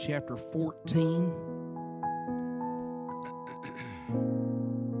chapter 14.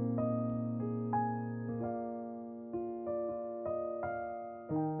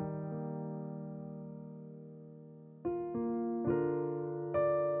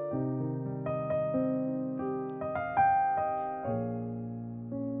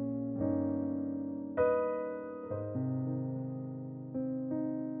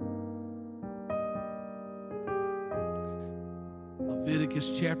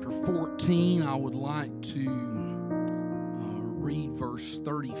 Leviticus chapter 14, I would like to read verse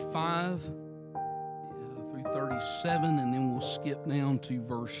 35 through 37, and then we'll skip down to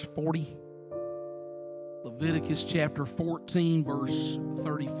verse 40. Leviticus chapter 14, verse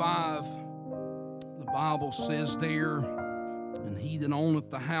 35, the Bible says there, "And he that owneth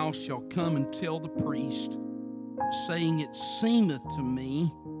the house shall come and tell the priest, saying, It seemeth to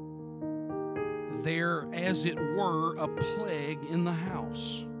me there as it were a plague in the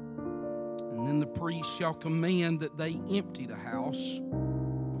house. And then the priest shall command that they empty the house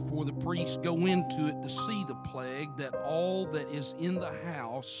before the priest go into it to see the plague, that all that is in the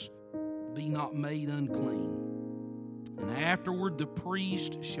house be not made unclean. And afterward the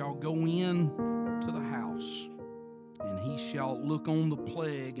priest shall go in to the house, and he shall look on the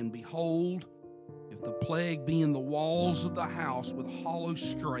plague, and behold, if the plague be in the walls of the house with hollow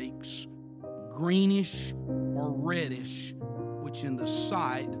strakes, greenish or reddish, which in the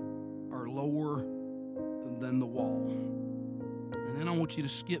sight are lower than the wall." And then I want you to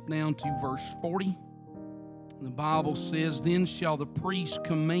skip down to verse 40. The Bible says, "Then shall the priest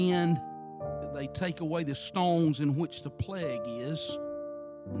command that they take away the stones in which the plague is,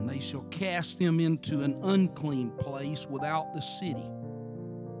 and they shall cast them into an unclean place without the city.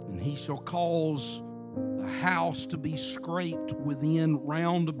 And he shall cause the house to be scraped within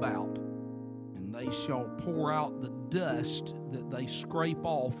round about. They shall pour out the dust that they scrape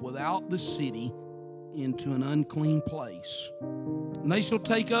off without the city into an unclean place. And they shall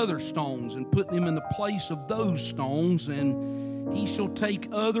take other stones and put them in the place of those stones, and he shall take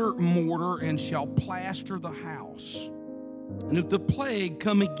other mortar and shall plaster the house. And if the plague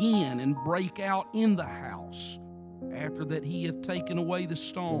come again and break out in the house, after that he hath taken away the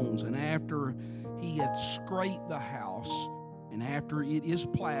stones, and after he hath scraped the house, and after it is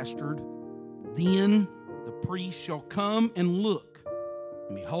plastered, then the priest shall come and look,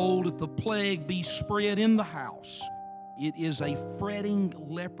 and behold, if the plague be spread in the house, it is a fretting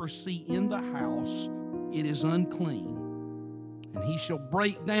leprosy in the house, it is unclean. And he shall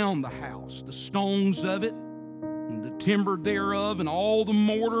break down the house, the stones of it, and the timber thereof, and all the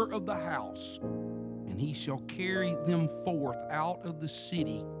mortar of the house, and he shall carry them forth out of the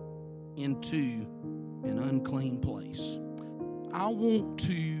city into an unclean place." I want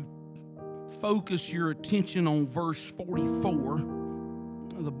to focus your attention on verse 44.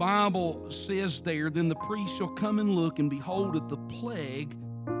 The Bible says there, "Then the priest shall come and look, and behold, if the plague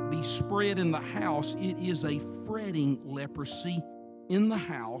be spread in the house, it is a fretting leprosy in the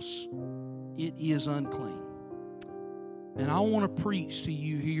house, it is unclean." And I want to preach to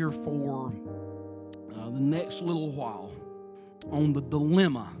you here for the next little while on the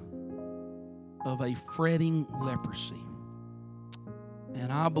dilemma of a fretting leprosy. And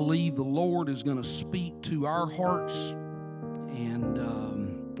I believe the Lord is going to speak to our hearts, and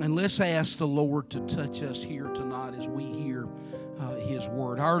let's ask the Lord to touch us here tonight as we hear His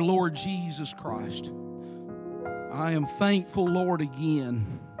word. Our Lord Jesus Christ, I am thankful, Lord,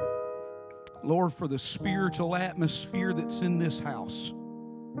 again, Lord, for the spiritual atmosphere that's in this house.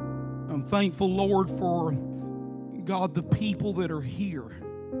 I'm thankful, Lord, for, God, the people that are here.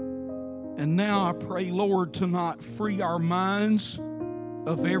 And now I pray, Lord, tonight, free our minds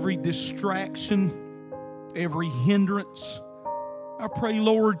of every distraction, every hindrance. I pray,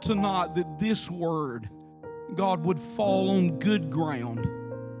 Lord, tonight that this word, God, would fall on good ground.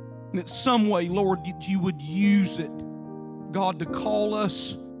 And that some way, Lord, that you would use it, God, to call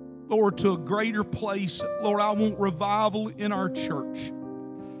us, Lord, to a greater place. Lord, I want revival in our church.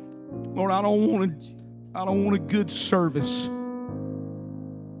 Lord, I don't want a good service.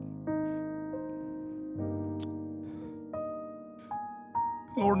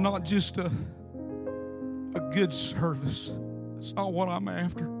 Lord, not just a good service. That's not what I'm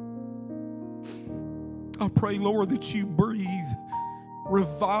after. I pray, Lord, that you breathe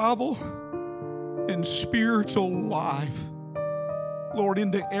revival and spiritual life, Lord,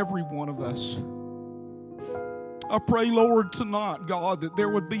 into every one of us. I pray, Lord, tonight, God, that there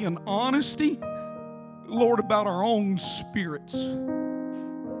would be an honesty, Lord, about our own spirits.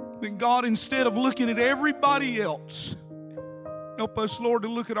 That, God, instead of looking at everybody else, help us, Lord, to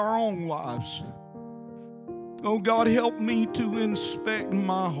look at our own lives. Oh God, help me to inspect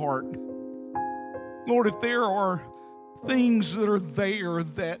my heart. Lord, if there are things that are there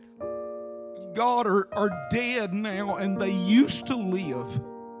that, God, are dead now and they used to live,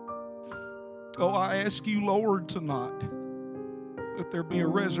 oh, I ask you, Lord, tonight, that there be a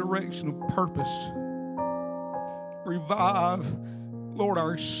resurrection of purpose. Revive, Lord,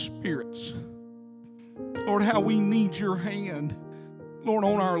 our spirits. Lord, how we need your hand, Lord,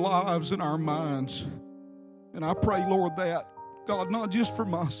 on our lives and our minds. And I pray, Lord, that, God, not just for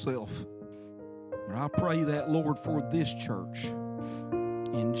myself, but I pray that, Lord, for this church.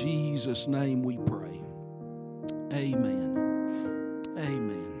 In Jesus' name we pray. Amen.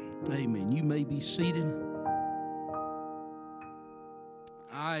 Amen. Amen. You may be seated.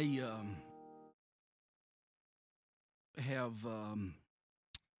 I have,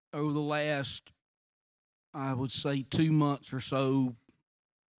 over the last, I would say, 2 months or so,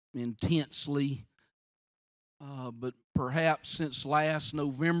 intensely, but perhaps since last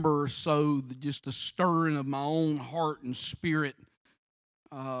November or so, just a stirring of my own heart and spirit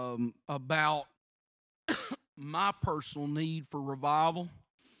about my personal need for revival.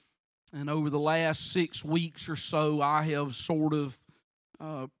 And over the last 6 weeks or so, I have sort of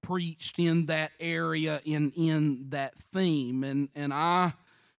preached in that area, in that theme. And I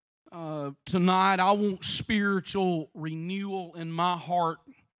tonight, I want spiritual renewal in my heart.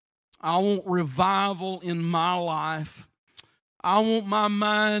 I want revival in my life. I want my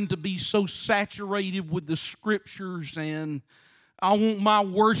mind to be so saturated with the Scriptures, and I want my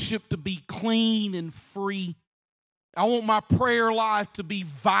worship to be clean and free. I want my prayer life to be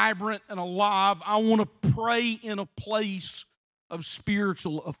vibrant and alive. I want to pray in a place of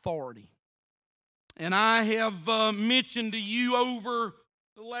spiritual authority. And I have mentioned to you over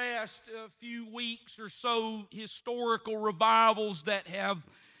the last few weeks or so historical revivals that have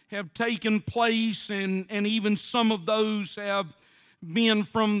taken place, and even some of those have been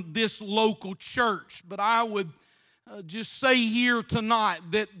from this local church. But I would just say here tonight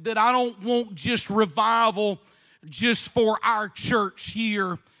that I don't want just revival just for our church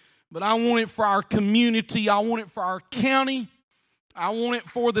here, but I want it for our community. I want it for our county. I want it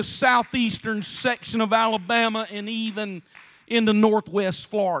for the southeastern section of Alabama and even into northwest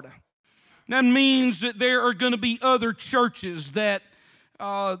Florida. That means that there are going to be other churches that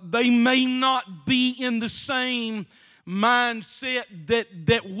they may not be in the same mindset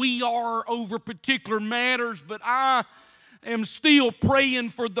that we are over particular matters, but I am still praying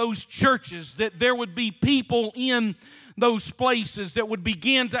for those churches, that there would be people in those places that would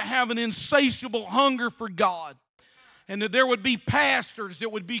begin to have an insatiable hunger for God, and that there would be pastors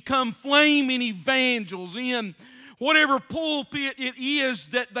that would become flaming evangels in whatever pulpit it is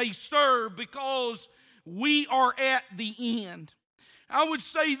that they serve, because we are at the end. I would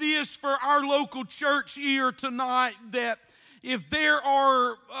say this for our local church here tonight, that if there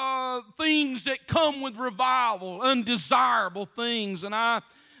are things that come with revival, undesirable things, and I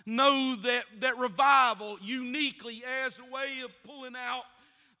know that revival uniquely as a way of pulling out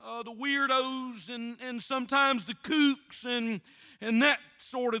the weirdos and sometimes the kooks and that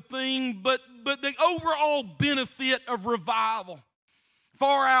sort of thing, but the overall benefit of revival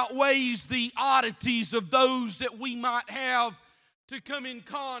far outweighs the oddities of those that we might have to come in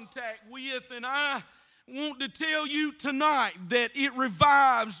contact with. And I want to tell you tonight that it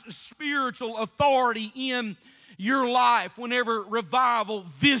revives spiritual authority in your life whenever revival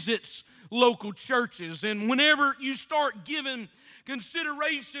visits local churches. And whenever you start giving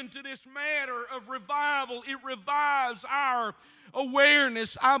consideration to this matter of revival, it revives our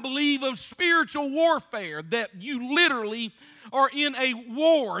awareness, I believe, of spiritual warfare, that you literally are in a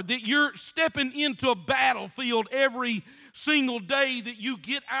war, that you're stepping into a battlefield every single day that you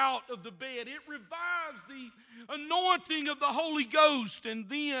get out of the bed. It revives the anointing of the Holy Ghost, and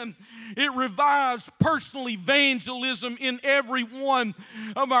then it revives personal evangelism in every one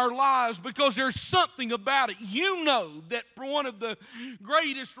of our lives, because there's something about it. You know that one of the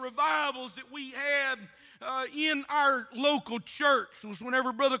greatest revivals that we had in our local church was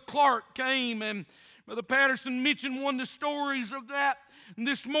whenever Brother Clark came, and Brother Patterson mentioned one of the stories of that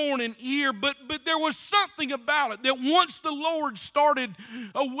this morning here, but there was something about it that once the Lord started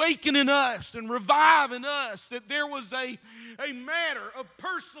awakening us and reviving us, that there was a matter of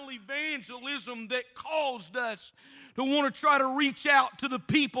personal evangelism that caused us to want to try to reach out to the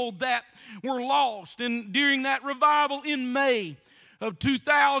people that were lost. And during that revival in May of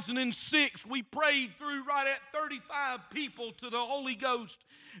 2006, we prayed through right at 35 people to the Holy Ghost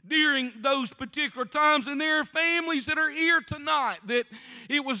during those particular times. And there are families that are here tonight that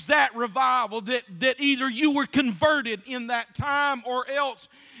it was that revival that either you were converted in that time or else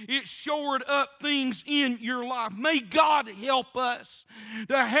it shored up things in your life. May God help us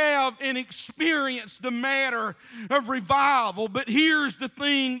to have and experience the matter of revival. But here's the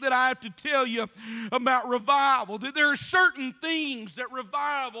thing that I have to tell you about revival, that there are certain things that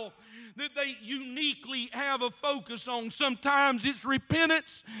revival that they uniquely have a focus on. Sometimes it's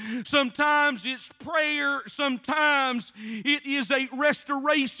repentance, sometimes it's prayer, sometimes it is a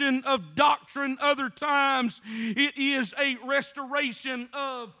restoration of doctrine, other times it is a restoration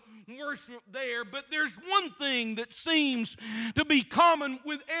of worship there. But there's one thing that seems to be common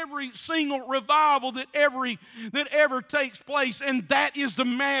with every single revival that ever takes place, and that is the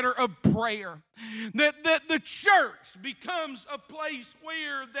matter of prayer. That the church becomes a place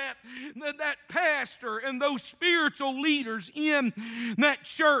where that pastor and those spiritual leaders in that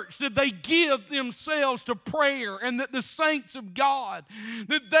church, that they give themselves to prayer, and that the saints of God,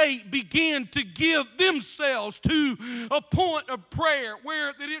 that they begin to give themselves to a point of prayer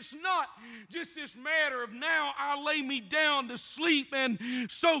where that it's not just this matter of now I lay me down to sleep and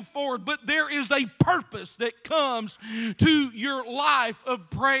so forth, but there is a purpose that comes to your life of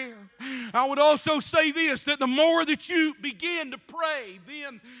prayer. I would also say this, that the more that you begin to pray,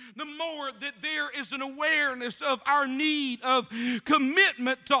 then the more that there is an awareness of our need of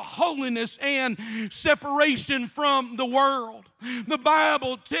commitment to holiness and separation from the world. The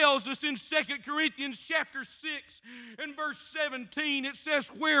Bible tells us in 2 Corinthians chapter 6 and verse 17, it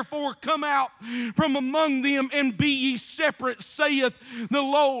says, "Wherefore come out from among them and be ye separate, saith the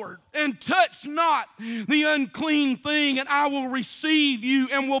Lord, and touch not the unclean thing, and I will receive you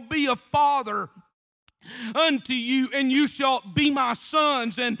and will be a father unto you, and you shall be my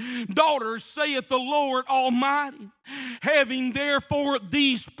sons and daughters, saith the Lord Almighty. Having therefore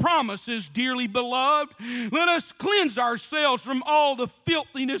these promises, dearly beloved, let us cleanse ourselves from all the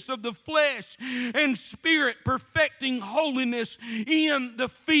filthiness of the flesh and spirit, perfecting holiness in the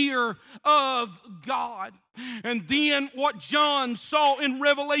fear of God." And then what John saw in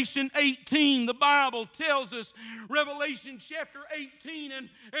Revelation 18, the Bible tells us, Revelation chapter 18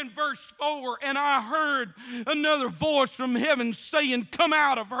 and verse 4, "And I heard another voice from heaven saying, Come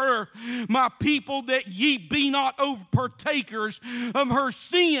out of her, my people, that ye be not partakers of her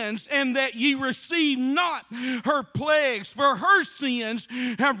sins, and that ye receive not her plagues, for her sins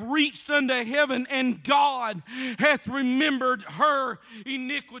have reached unto heaven, and God hath remembered her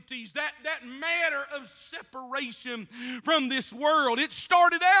iniquities." That matter of separation from this world, it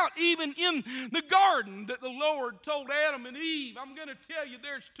started out even in the garden that the Lord told Adam and Eve, "I'm going to tell you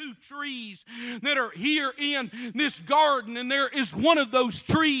there's two trees that are here in this garden, and there is one of those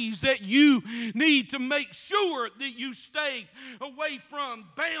trees that you need to make sure that you stay away from."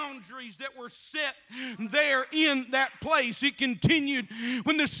 Boundaries that were set there in that place. It continued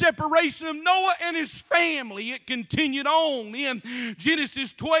when the separation of Noah and his family. It continued on in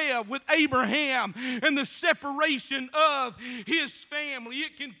Genesis 12 with Abraham and the separation of his family.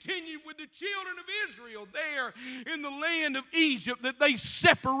 It continued with the children of Israel there in the land of Egypt, that they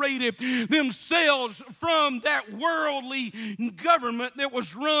separated themselves from that worldly government that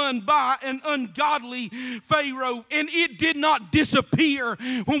was run by an ungodly Pharaoh. And it did not disappear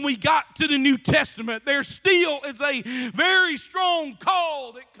when we got to the New Testament. There still is a very strong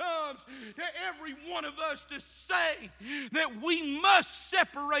call that comes to every one of us to say that we must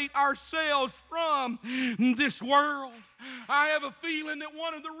separate ourselves from this world. I have a feeling that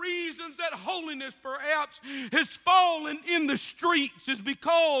one of the reasons that holiness perhaps has fallen in the streets is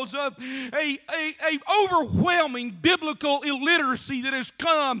because of a overwhelming biblical illiteracy that has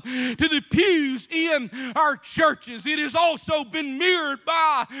come to the pews in our churches. It has also been mirrored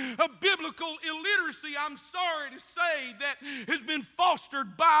by a biblical illiteracy, I'm sorry to say, that has been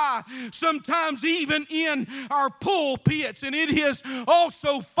fostered by sometimes even in our pulpits. And it has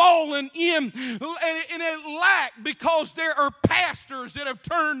also fallen in a lack because there are pastors that have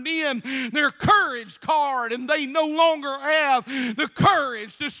turned in their courage card, and they no longer have the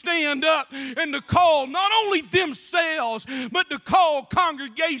courage to stand up and to call not only themselves, but to call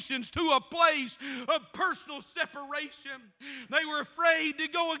congregations to a place of personal separation. They were afraid to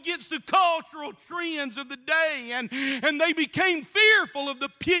go against the cultural trends of the day, and they became fearful of the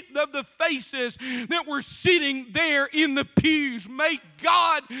faces that were sitting there in the pews. May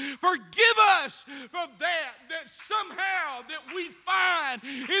God forgive us from that somehow that we find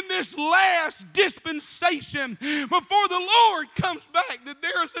in this last dispensation before the Lord comes back, that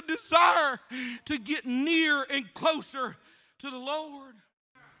there is a desire to get near and closer to the Lord.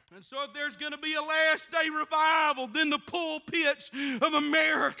 And so if there's going to be a last day revival, then the pulpits of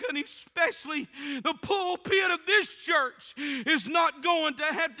America, and especially the pulpit of this church, is not going to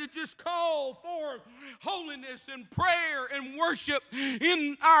have to just call for holiness and prayer and worship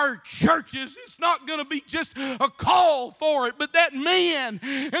in our churches. It's not going to be just a call for it, but that man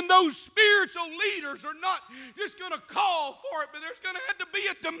and those spiritual leaders are not just going to call for it, but there's going to have to be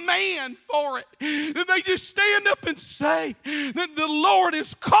a demand for it. That they just stand up and say that the Lord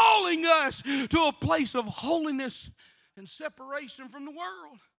is calling us to a place of holiness and separation from the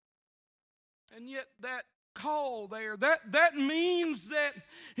world. And yet that call there, that means that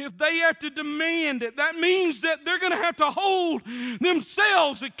if they have to demand it, that means that they're going to have to hold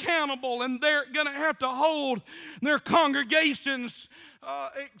themselves accountable, and they're going to have to hold their congregations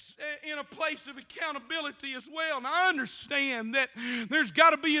in a place of accountability as well. And I understand that there's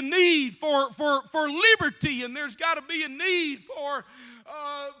got to be a need for liberty, and there's got to be a need for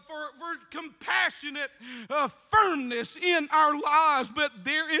compassionate firmness in our lives, but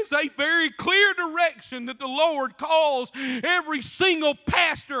there is a very clear direction that the Lord calls every single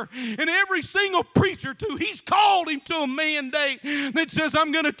pastor and every single preacher to. He's called him to a mandate that says,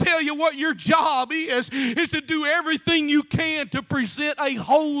 I'm going to tell you what your job is to do everything you can to present a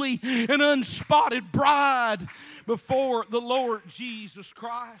holy and unspotted bride before the Lord Jesus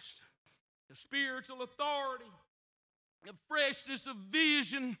Christ. The spiritual authority, the freshness of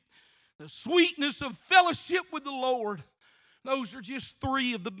vision, the sweetness of fellowship with the Lord. Those are just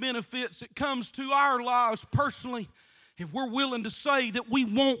three of the benefits that comes to our lives personally if we're willing to say that we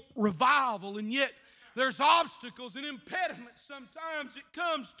want revival. And yet there's obstacles and impediments. Sometimes it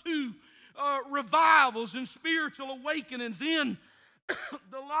comes to revivals and spiritual awakenings in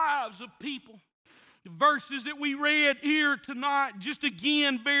the lives of people. The verses that we read here tonight, just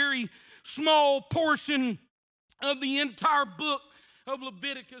again, very small portion of the entire book of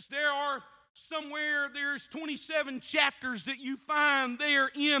Leviticus. There's 27 chapters that you find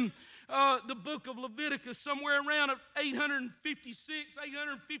there in the book of Leviticus, somewhere around 856,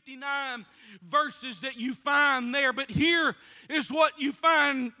 859 verses that you find there. But here is what you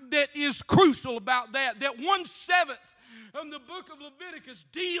find that is crucial about that 1/7 of the book of Leviticus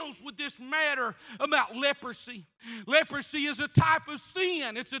deals with this matter about leprosy. Leprosy is a type of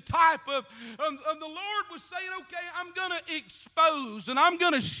sin. It's a type of the Lord was saying, okay, I'm going to expose and I'm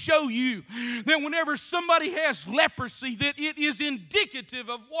going to show you that whenever somebody has leprosy, that it is indicative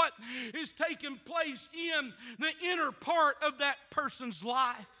of what is taking place in the inner part of that person's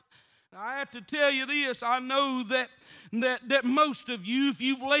life. Now, I have to tell you this. I know that most of you, if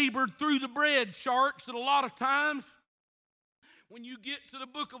you've labored through the bread charts, that a lot of times when you get to the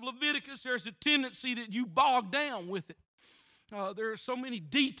book of Leviticus, there's a tendency that you bog down with it. There are so many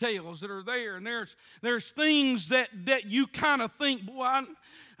details that are there, and there's things that you kind of think, boy,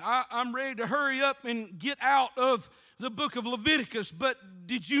 I'm ready to hurry up and get out of the book of Leviticus. But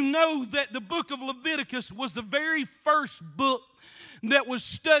did you know that the book of Leviticus was the very first book that was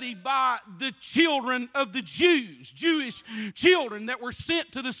studied by the children of the Jews, Jewish children that were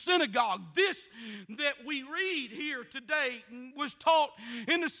sent to the synagogue? This that we read here today was taught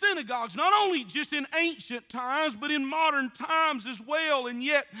in the synagogues, not only just in ancient times, but in modern times as well. And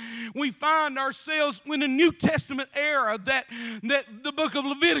yet we find ourselves in the New Testament era that the book of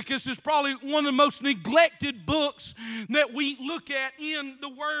Leviticus is probably one of the most neglected books that we look at in the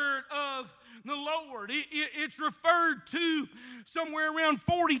Word of the Lord. It's referred to somewhere around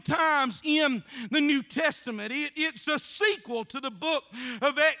 40 times in the New Testament. It's a sequel to the book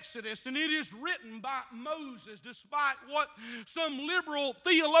of Exodus, and it is written by Moses, despite what some liberal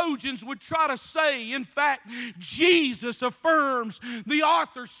theologians would try to say. In fact, Jesus affirms the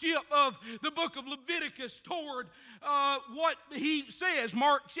authorship of the book of Leviticus toward what he says.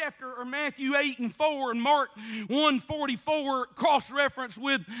 Matthew 8:4 and Mark 1:44 cross-reference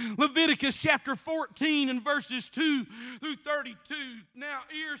with Leviticus chapter 14 and verses 2 through 32. Now,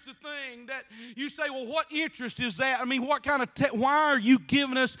 here's the thing that you say, well, what interest is that? I mean, what kind of why are you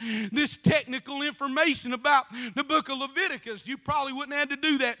giving us this technical information about the book of Leviticus? You probably wouldn't have had to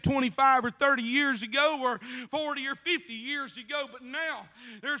do that 25 or 30 years ago or 40 or 50 years ago, but now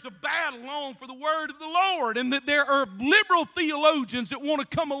there's a battle on for the word of the Lord, and that there are liberal theologians that want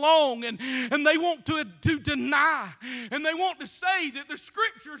to come along and they want to deny, and they want to say that the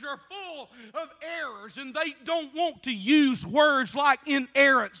scriptures are full of errors, and they don't want to use words like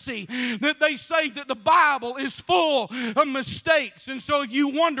inerrancy, that they say that the Bible is full of mistakes. And so if you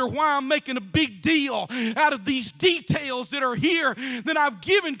wonder why I'm making a big deal out of these details that are here that I've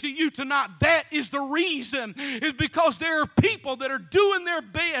given to you tonight, that is the reason, is because there are people that are doing their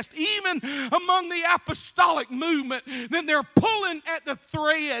best, even among the apostolic movement, that they're pulling at the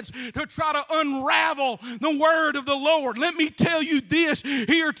threads to try to unravel the word of the Lord. Let me tell you this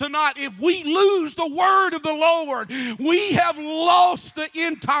here tonight. If we lose the word of the Lord, we have lost the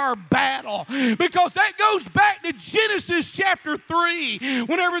entire battle, because that goes back to Genesis chapter 3,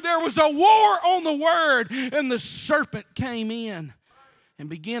 whenever there was a war on the word and the serpent came in and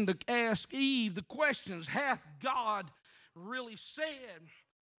began to ask Eve the questions, hath God really said?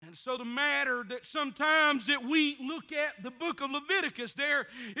 And so the matter that sometimes that we look at the book of Leviticus, there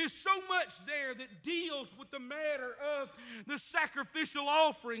is so much there that deals with the matter of the sacrificial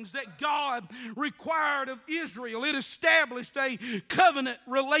offerings that God required of Israel. It established a covenant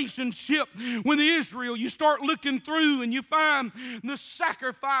relationship with Israel. You start looking through and you find the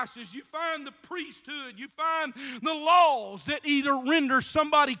sacrifices, you find the priesthood, you find the laws that either render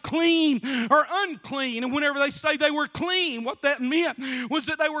somebody clean or unclean. And whenever they say they were clean, what that meant was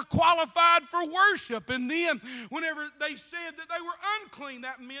that they were qualified for worship. And then whenever they said that they were unclean,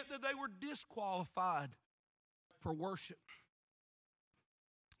 that meant that they were disqualified for worship.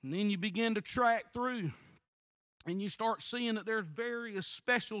 And then you begin to track through and you start seeing that there's various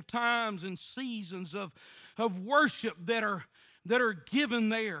special times and seasons of worship that are given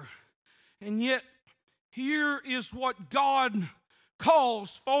there. And yet here is what God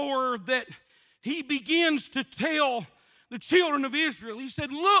calls for, that he begins to tell the children of Israel. He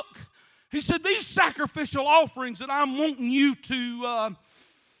said, look, he said, these sacrificial offerings that I'm wanting you to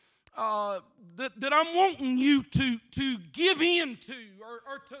that I'm wanting you to give in to,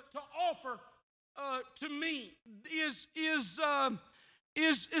 or to offer to me is I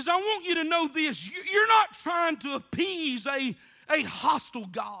want you to know this. You're not trying to appease a hostile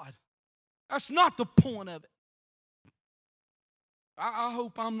God. That's not the point of it. I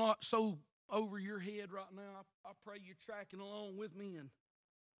hope I'm not so over your head right now. I pray you're tracking along with me.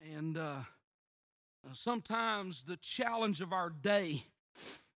 And sometimes the challenge of our day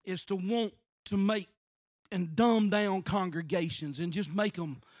is to want to make and dumb down congregations and just make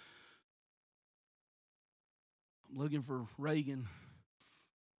them. I'm looking for Reagan.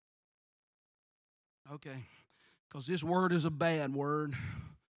 Okay, because this word is a bad word.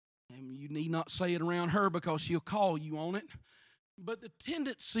 And you need not say it around her because she'll call you on it. But the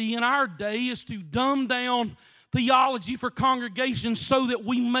tendency in our day is to dumb down theology for congregations so that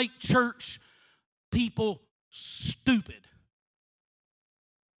we make church people stupid.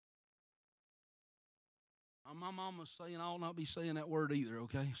 My mama's saying I ought not be saying that word either,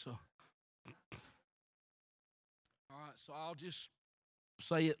 okay? So, all right, so I'll just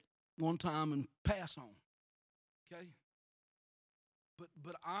say it one time and pass on, okay?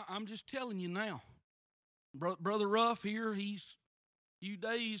 But I'm just telling you now, Brother Ruff here, few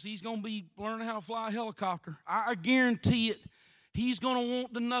days, he's going to be learning how to fly a helicopter. I guarantee it. He's going to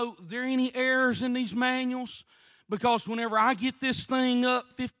want to know, is there any errors in these manuals? Because whenever I get this thing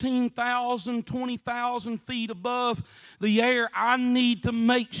up 15,000, 20,000 feet above the air, I need to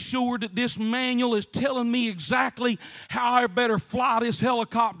make sure that this manual is telling me exactly how I better fly this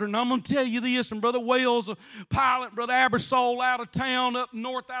helicopter. And I'm going to tell you this, and Brother Wells, a pilot, Brother Abersole out of town up in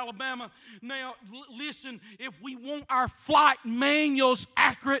North Alabama. Now, listen, if we want our flight manuals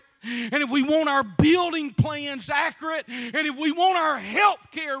accurate, and if we want our building plans accurate, and if we want our health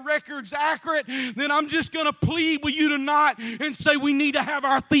care records accurate, then I'm just going to plead with you tonight and say we need to have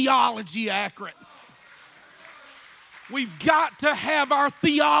our theology accurate. We've got to have our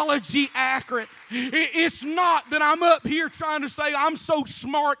theology accurate. It's not that I'm up here trying to say I'm so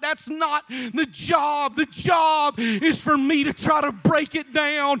smart. That's not the job. The job is for me to try to break it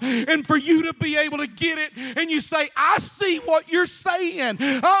down and for you to be able to get it. And you say, I see what you're saying.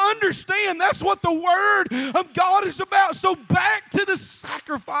 I understand. That's what the Word of God is about. So back to the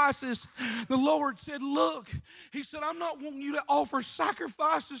sacrifices. The Lord said, look, He said, I'm not wanting you to offer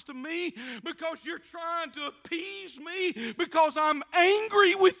sacrifices to me because you're trying to appease me, because I'm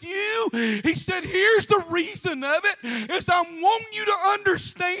angry with you. He said, here's the reason of it, is I'm wanting you to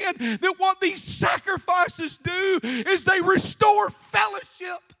understand that what these sacrifices do is they restore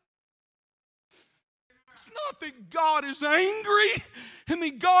fellowship. It's not that God is angry. and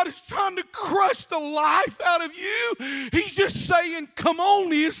then God is trying to crush the life out of you. He's just saying, come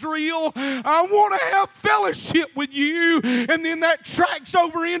on, Israel, I want to have fellowship with you. And then that tracks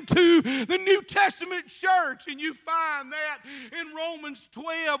over into the New Testament church, and you find that in Romans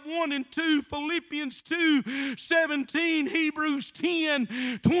 12, 1 and 2, Philippians 2, 17, Hebrews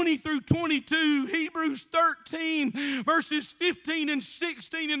 10, 20 through 22, Hebrews 13, verses 15 and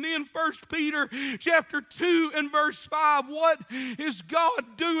 16, and then 1 Peter chapter 2 and verse 5. What is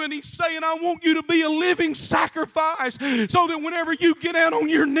God doing? He's saying, I want you to be a living sacrifice so that whenever you get out on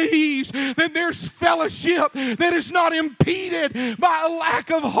your knees, that there's fellowship that is not impeded by a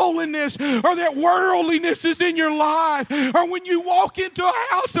lack of holiness, or that worldliness is in your life, or when you walk into a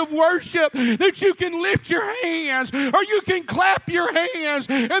house of worship that you can lift your hands or you can clap your hands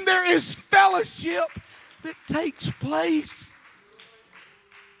and there is fellowship that takes place.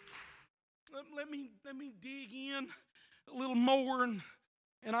 Let me dig in a little more,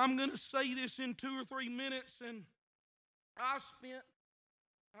 and I'm going to say this in 2 or 3 minutes. And I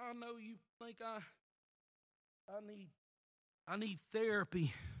know you think I need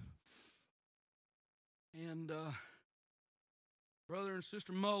therapy, and Brother and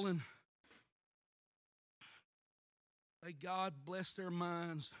Sister Mullen, may God bless their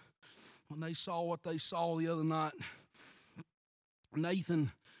minds when they saw what they saw the other night.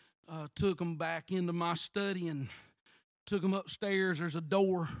 Nathan took them back into my study and took them upstairs. There's a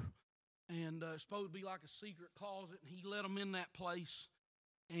door, and it's supposed to be like a secret closet, and he let them in that place.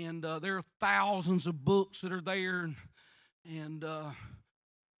 And there are thousands of books that are there, and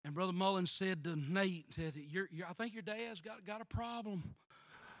Brother Mullen said to Nate, I think your dad's got a problem.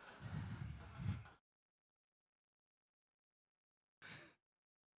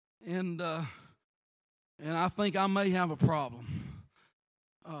 And I think I may have a problem.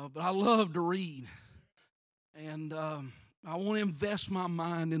 But I love to read. And I want to invest my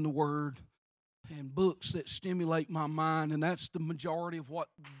mind in the Word and books that stimulate my mind. And that's the majority of what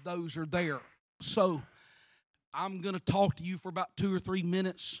those are there. So I'm going to talk to you for about 2 or 3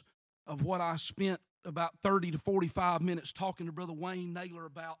 minutes of what I spent about 30 to 45 minutes talking to Brother Wayne Naylor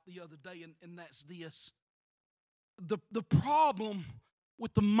about the other day. And that's this. The problem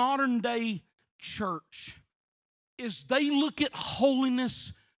with the modern day church is they look at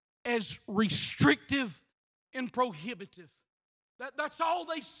holiness as restrictive and prohibitive. That's all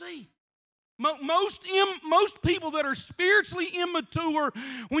they see. Most people that are spiritually immature,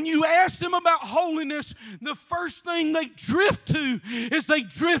 when you ask them about holiness, the first thing they drift to, they say,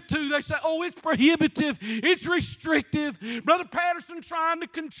 oh, it's prohibitive, it's restrictive. Brother Patterson trying to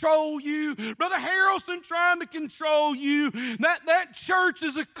control you. Brother Harrelson trying to control you. That church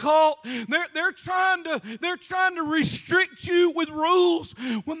is a cult. They're trying to restrict you with rules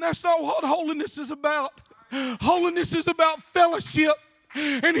when that's not what holiness is about. Holiness is about fellowship.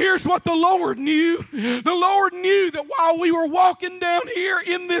 And here's what the Lord knew. The Lord knew that while we were walking down here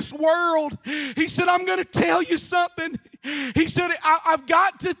in this world, He said, I'm going to tell you something. He said, I've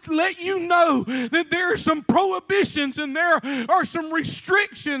got to let you know that there are some prohibitions and there are some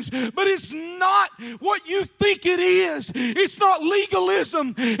restrictions, but it's not what you think it is. It's not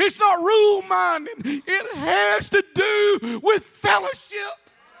legalism. It's not rule-minded. It has to do with fellowship.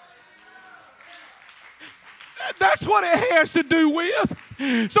 That's what it has to do with.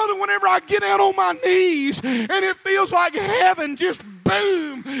 So that whenever I get out on my knees and it feels like heaven just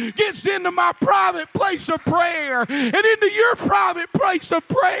boom gets into my private place of prayer and into your private place of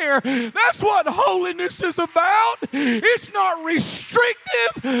prayer, that's what holiness is about. It's not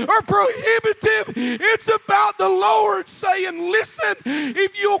restrictive or prohibitive. It's about the Lord saying, listen,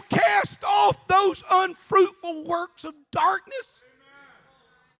 if you'll cast off those unfruitful works of darkness,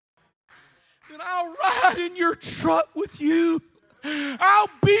 then I'll ride in your truck with you. I'll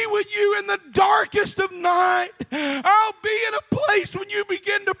be with you in the darkest of night. I'll be in a place when you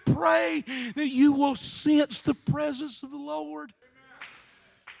begin to pray that you will sense the presence of the Lord.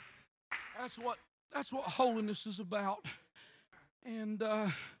 That's what holiness is about. And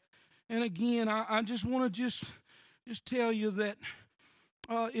again, I just want to just tell you that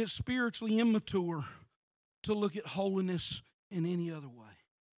it's spiritually immature to look at holiness in any other way.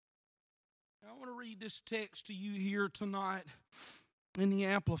 I want to read this text to you here tonight in the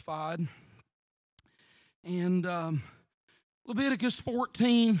Amplified. And Leviticus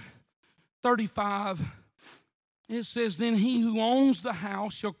 14:35, it says, then he who owns the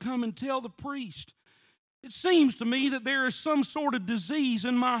house shall come and tell the priest, it seems to me that there is some sort of disease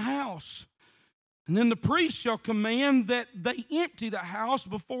in my house. And then the priest shall command that they empty the house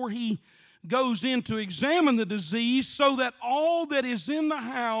before he goes in to examine the disease, so that all that is in the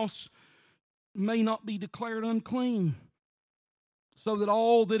house may not be declared unclean. so that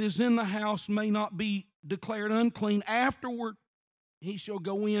all that is in the house may not be declared unclean. Afterward, he shall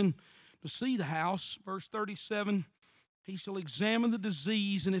go in to see the house. Verse 37, he shall examine the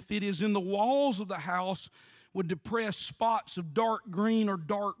disease, and if it is in the walls of the house, would depress spots of dark green or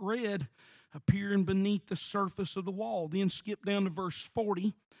dark red appearing beneath the surface of the wall. Then skip down to verse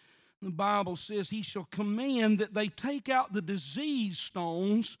 40. The Bible says, he shall command that they take out the disease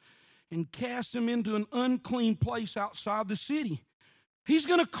stones and cast them into an unclean place outside the city. He's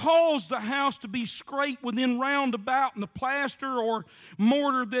going to cause the house to be scraped within round about, and the plaster or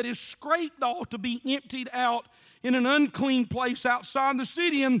mortar that is scraped off to be emptied out in an unclean place outside the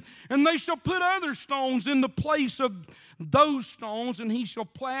city. And they shall put other stones in the place of those stones, and he shall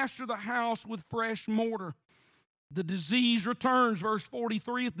plaster the house with fresh mortar. The disease returns, verse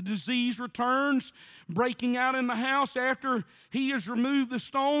 43, if the disease returns, breaking out in the house after he has removed the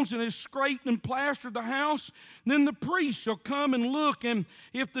stones and has scraped and plastered the house, then the priest shall come and look, and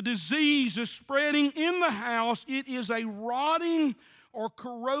if the disease is spreading in the house, it is a rotting or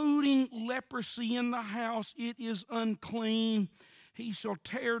corroding leprosy in the house, it is unclean. He shall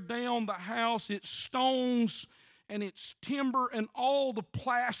tear down the house, its stones and its timber and all the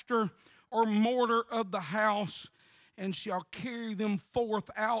plaster or mortar of the house, and shall carry them forth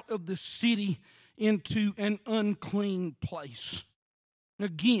out of the city into an unclean place.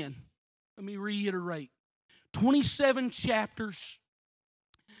 Again, let me reiterate. 27 chapters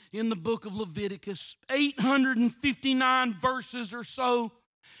in the book of Leviticus, 859 verses or so,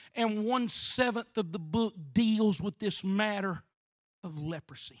 and 1/7 of the book deals with this matter of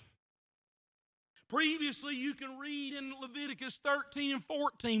leprosy. Previously, you can read in Leviticus 13 and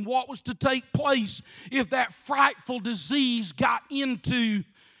 14 what was to take place if that frightful disease got into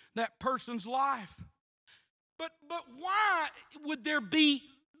that person's life. But why would there be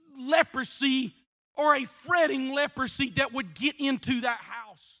leprosy or a fretting leprosy that would get into that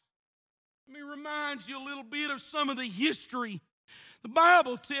house? Let me remind you a little bit of some of the history. The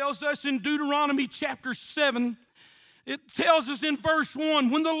Bible tells us in Deuteronomy chapter 7, it tells us in verse 1,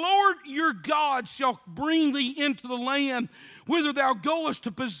 when the Lord your God shall bring thee into the land whither thou goest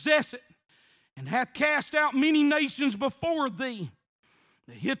to possess it, and hath cast out many nations before thee,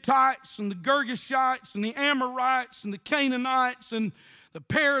 the Hittites and the Girgashites and the Amorites and the Canaanites and the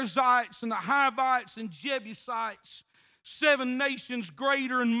Perizzites and the Hivites and Jebusites, 7 nations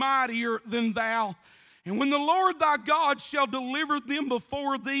greater and mightier than thou. And when the Lord thy God shall deliver them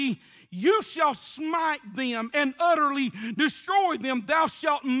before thee, you shall smite them and utterly destroy them. Thou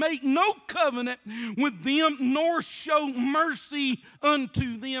shalt make no covenant with them, nor show mercy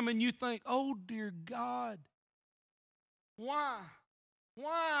unto them. And you think, oh dear God, why?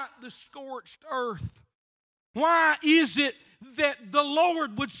 Why the scorched earth? Why is it that the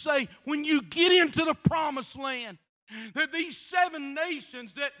Lord would say, when you get into the promised land, that these 7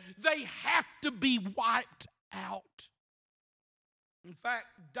 nations, that they have to be wiped out? In fact,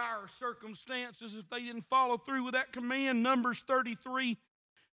 dire circumstances if they didn't follow through with that command. Numbers 33.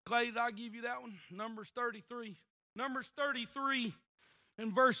 Clay, did I give you that one? Numbers 33. Numbers 33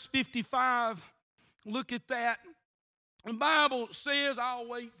 and verse 55. Look at that. The Bible says, I'll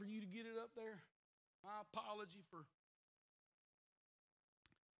wait for you to get it up there. My apology for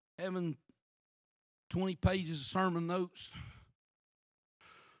having 20 pages of sermon notes.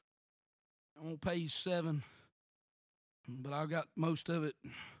 I'm on page 7. But I got most of it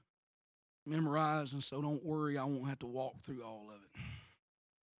memorized, and so don't worry, I won't have to walk through all of it.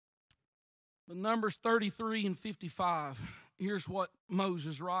 But Numbers 33 and 55, here's what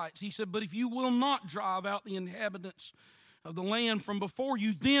Moses writes. He said, but if you will not drive out the inhabitants of the land from before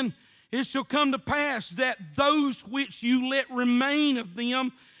you, then it shall come to pass that those which you let remain of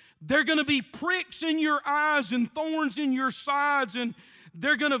them, they're going to be pricks in your eyes and thorns in your sides, and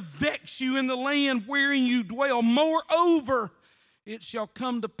they're going to vex you in the land wherein you dwell. Moreover, it shall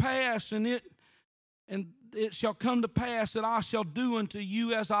come to pass, and it shall come to pass that I shall do unto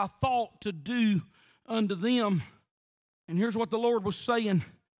you as I thought to do unto them. And here's what the Lord was saying.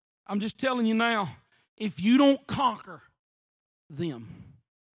 I'm just telling you now, if you don't conquer them,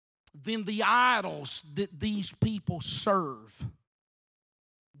 then the idols that these people serve,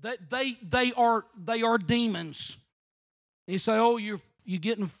 that they are demons. You say, oh, you're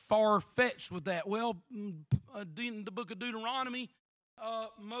getting far-fetched with that. Well, in the book of Deuteronomy,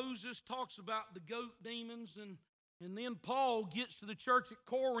 Moses talks about the goat demons, and then Paul gets to the church at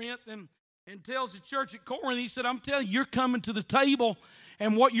Corinth and tells the church at Corinth, he said, I'm telling you, you're coming to the table,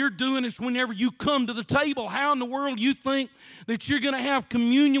 and what you're doing is whenever you come to the table, how in the world you think that you're going to have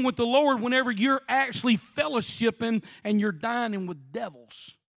communion with the Lord whenever you're actually fellowshipping and you're dining with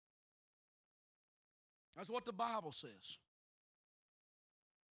devils? That's what the Bible says.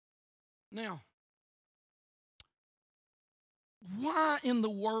 Now, why in the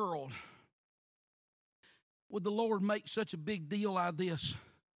world would the Lord make such a big deal out of this?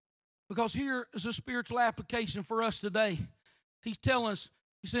 Because here is a spiritual application for us today. He's telling us,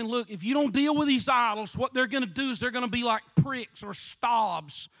 he's saying, look, if you don't deal with these idols, what they're going to do is they're going to be like pricks or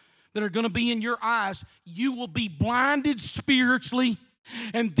stabs that are going to be in your eyes. You will be blinded spiritually.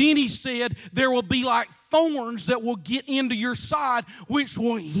 And then he said, there will be like thorns that will get into your side, which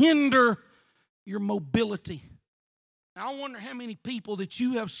will hinder your mobility. Now, I wonder how many people that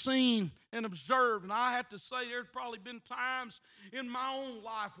you have seen and observed, and I have to say there's probably been times in my own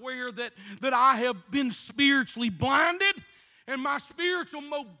life where that I have been spiritually blinded and my spiritual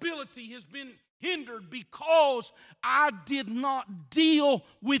mobility has been hindered because I did not deal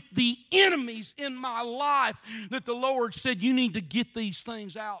with the enemies in my life that the Lord said you need to get these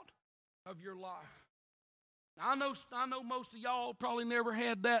things out of your life. Now, I know most of y'all probably never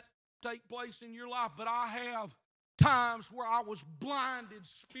had that take place in your life, but I have times where I was blinded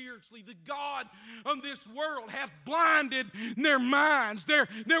spiritually. The God of this world hath blinded their minds. There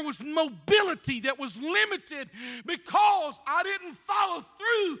was mobility that was limited because I didn't follow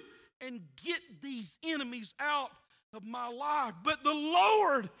through and get these enemies out of my life. But the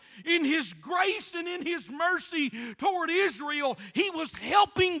Lord, in His grace and in His mercy toward Israel, He was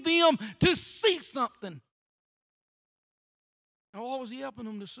helping them to see something. Now, what was He helping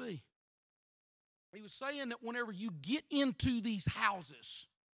them to see? He was saying that whenever you get into these houses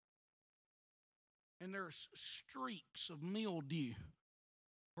and there's streaks of mildew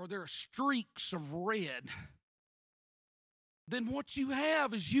or there are streaks of red, then what you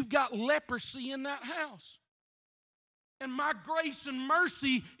have is you've got leprosy in that house. And my grace and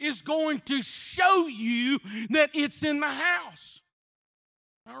mercy is going to show you that it's in the house.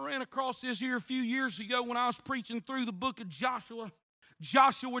 I ran across this here a few years ago when I was preaching through the book of Joshua.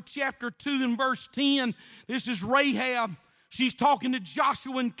 Joshua chapter 2 and verse 10. This is Rahab. She's talking to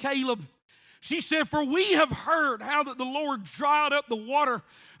Joshua and Caleb. She said, for we have heard how that the Lord dried up the water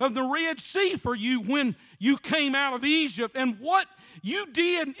of the Red Sea for you when you came out of Egypt, and what you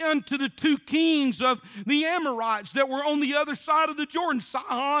did unto the two kings of the Amorites that were on the other side of the Jordan,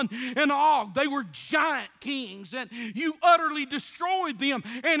 Sihon and Og. They were giant kings, and you utterly destroyed them.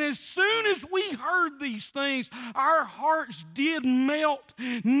 And as soon as we heard these things, our hearts did melt.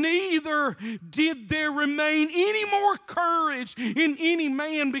 Neither did there remain any more courage in any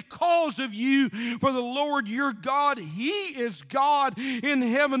man because of you. For the Lord your God, He is God in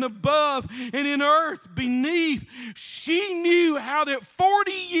heaven above and in earth beneath. She knew how that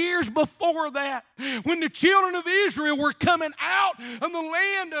 40 years before that, when the children of Israel were coming out of the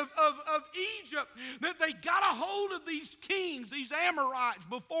land of Egypt, that they got a hold of these kings, these Amorites,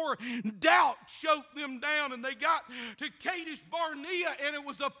 before doubt choked them down, and they got to Kadesh Barnea, and it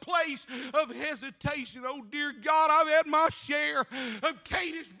was a place of hesitation. Oh, dear God, I've had my share of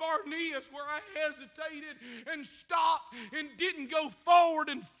Kadesh Barneas where I hesitated and stopped and didn't go forward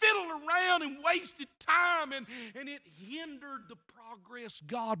and fiddled around and wasted time, and it hindered the progress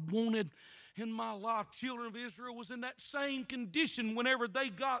God wanted in my life. Children of Israel was in that same condition whenever they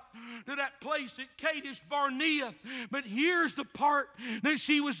got to that place at Kadesh Barnea. But here's the part that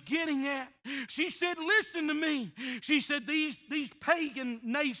she was getting at. She said, listen to me. She said, these pagan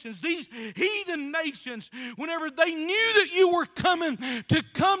nations, these heathen nations, whenever they knew that you were coming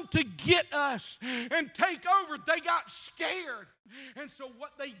to get us and take over, they got scared. And so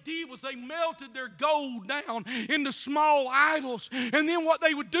what they did was they melted their gold down into small idols. And then what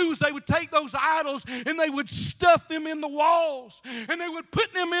they would do is they would take those idols and they would stuff them in the walls. And they would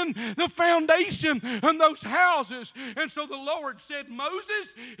put them in the foundation of those houses. And so the Lord said,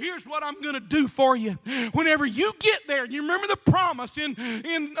 Moses, here's what I'm going to do for you. Whenever you get there, you remember the promise in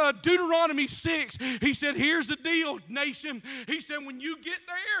Deuteronomy 6. He said, here's the deal, nation. He said, when you get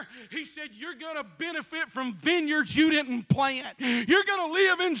there, he said, you're going to benefit from vineyards you didn't plant. You're going to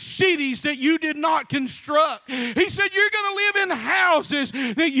live in cities that you did not construct. He said you're going to live in houses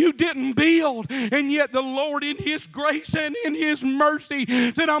that you didn't build. And yet the Lord in His grace and in His mercy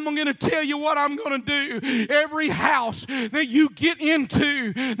said, I'm going to tell you what I'm going to do. Every house that you get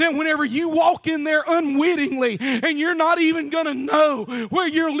into, that whenever you walk in there unwittingly and you're not even going to know where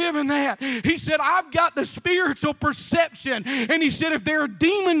you're living at, He said, I've got the spiritual perception. And He said, if there are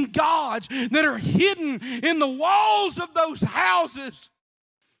demon gods that are hidden in the walls of those houses,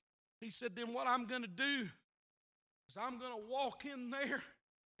 He said, then what I'm going to do is I'm going to walk in there,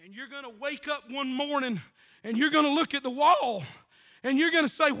 and you're going to wake up one morning and you're going to look at the wall and you're going to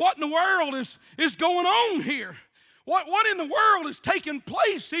say, what in the world is going on here? What in the world is taking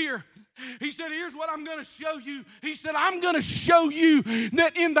place here? He said, here's what I'm going to show you. He said, I'm going to show you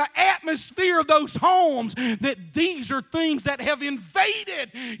that in the atmosphere of those homes, that these are things that have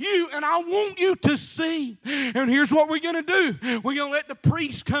invaded you, and I want you to see. And here's what we're going to do. We're going to let the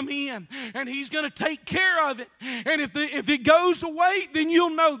priest come in, and he's going to take care of it. And if it goes away, then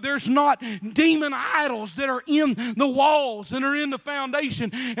you'll know there's not demon idols that are in the walls and are in the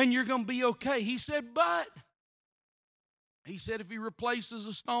foundation, and you're going to be okay. He said, he said if he replaces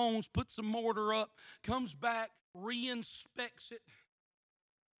the stones, puts some mortar up, comes back, re-inspects it,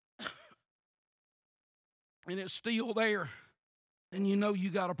 and it's still there, then you know you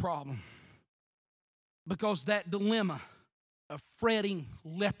got a problem. Because that dilemma of fretting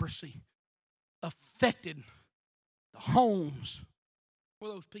leprosy affected the homes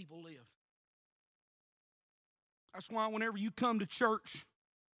where those people lived. That's why whenever you come to church,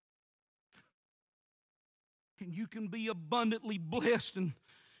 and you can be abundantly blessed and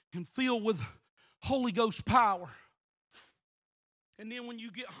filled with Holy Ghost power. And then when you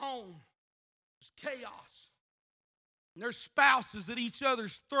get home, there's chaos. And there's spouses at each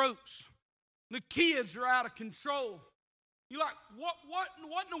other's throats. And the kids are out of control. You're like, what in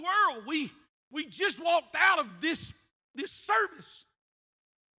the world? We just walked out of this service.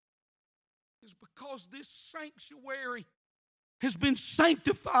 It's because this sanctuary has been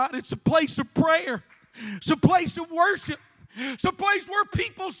sanctified. It's a place of prayer. It's a place of worship. It's a place where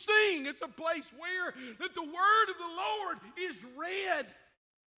people sing. It's a place where that the word of the Lord is read.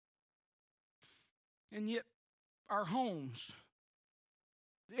 And yet our homes,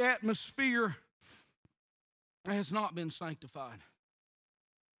 the atmosphere has not been sanctified.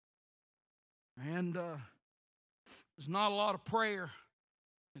 And there's not a lot of prayer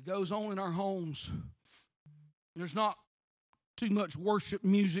that goes on in our homes. There's not too much worship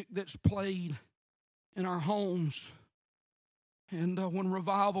music that's played in our homes. And when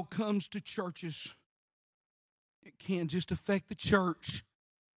revival comes to churches, it can't just affect the church.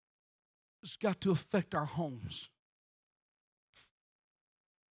 It's got to affect our homes.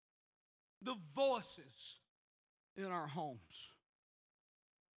 The voices in our homes.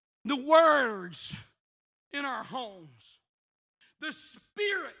 The words in our homes. The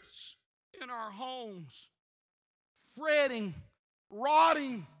spirits in our homes. Fretting,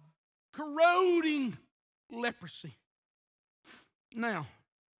 rotting, corroding leprosy. Now,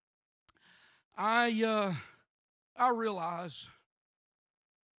 I realize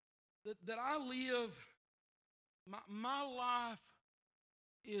that I live, my life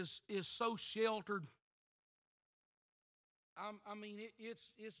is so sheltered. I mean,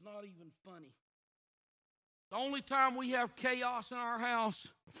 it's not even funny. The only time we have chaos in our house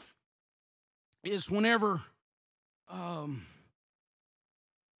is whenever the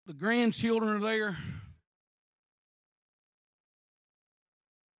grandchildren are there.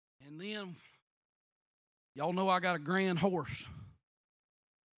 And then, y'all know I got a grand horse.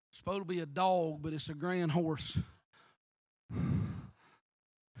 It's supposed to be a dog, but it's a grand horse.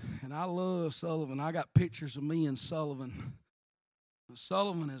 And I love Sullivan. I got pictures of me and Sullivan.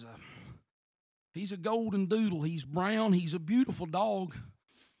 Sullivan he's a golden doodle. He's brown. He's a beautiful dog.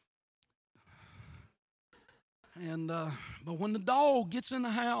 And but when the dog gets in the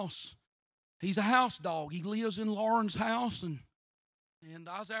house, he's a house dog. He lives in Lauren's house, and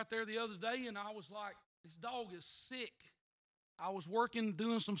I was out there the other day, and I was like, this dog is sick. I was working,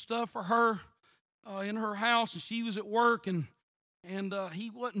 doing some stuff for her in her house, and she was at work, and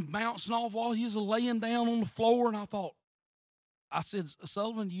he wasn't bouncing off while he was laying down on the floor, and I said,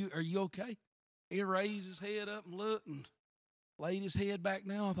 Sullivan, are you okay? He raised his head up and looked and laid his head back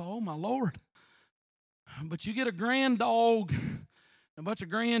down. I thought, oh, my Lord. But you get a grand dog, a bunch of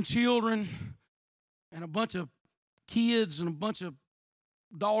grandchildren, and a bunch of kids and a bunch of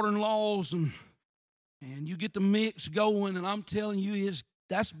daughter-in-laws, and you get the mix going, and I'm telling you,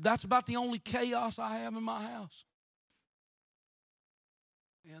 that's about the only chaos I have in my house.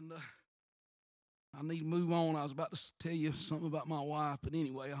 And I need to move on. I was about to tell you something about my wife, but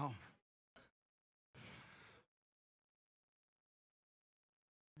anyway,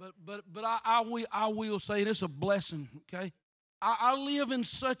 But I will say it's a blessing, okay? I live in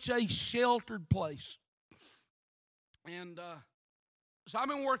such a sheltered place. And so I've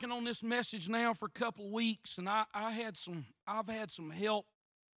been working on this message now for a couple of weeks, and I've had some help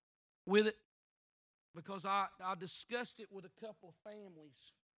with it because I discussed it with a couple of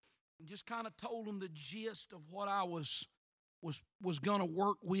families and just kind of told them the gist of what I was going to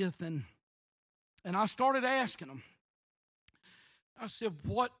work with, and I started asking them. I said,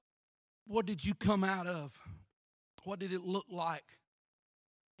 what did you come out of? What did it look like?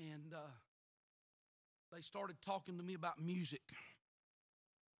 And they started talking to me about music.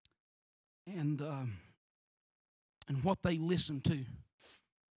 and what they listen to.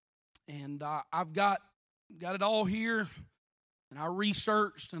 And I've got it all here, and I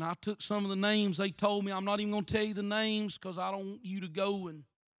researched, and I took some of the names they told me. I'm not even going to tell you the names because I don't want you to go and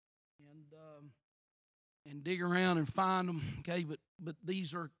dig around and find them. Okay, but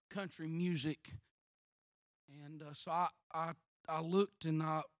these are country music, and so I looked and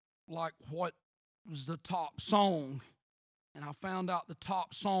I like what was the top song, and I found out the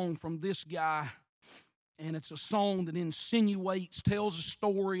top song from this guy. And it's a song that insinuates, tells a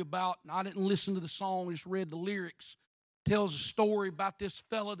story about, and I didn't listen to the song, I just read the lyrics. Tells a story about this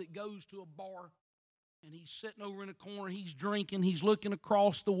fella that goes to a bar, and he's sitting over in a corner, he's drinking, he's looking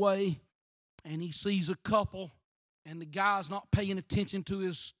across the way, and he sees a couple, and the guy's not paying attention to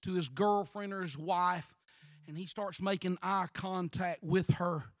his girlfriend or his wife, and he starts making eye contact with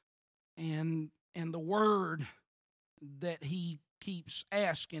her, and the word that he keeps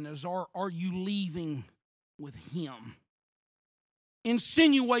asking is, are you leaving with him?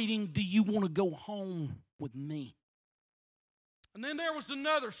 Insinuating, do you want to go home with me? And then there was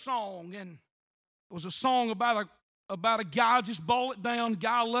another song, and it was a song about a guy, just boil it down,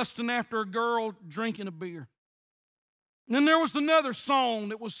 guy lusting after a girl, drinking a beer. And then there was another song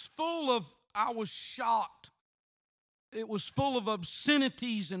that was full of, I was shocked. It was full of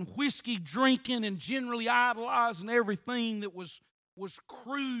obscenities and whiskey drinking and generally idolizing everything that was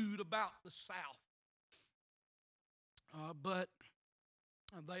crude about the South. But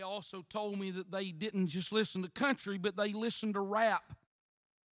they also told me that they didn't just listen to country, but they listened to rap.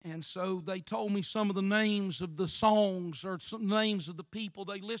 And so they told me some of the names of the songs or some names of the people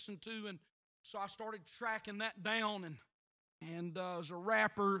they listened to. And so I started tracking that down. And as a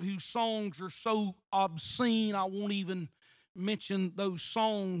rapper whose songs are so obscene, I won't even mention those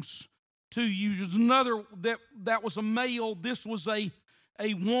songs to you. There's another that was a male. This was a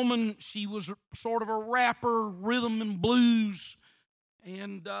woman. She was sort of a rapper, rhythm and blues,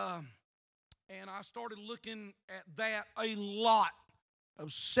 and I started looking at that. A lot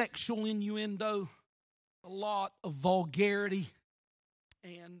of sexual innuendo, a lot of vulgarity,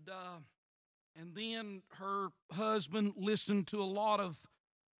 and then her husband listened to a lot of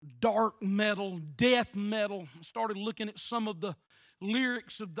dark metal, death metal. I started looking at some of the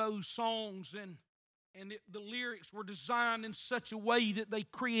lyrics of those songs, and the lyrics were designed in such a way that they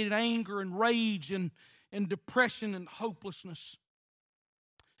created anger and rage and depression and hopelessness.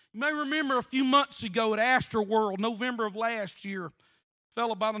 You may remember a few months ago at Astroworld, November of last year, a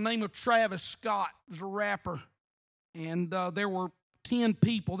fellow by the name of Travis Scott was a rapper, and there were 10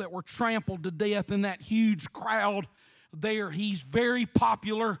 people that were trampled to death in that huge crowd there. He's very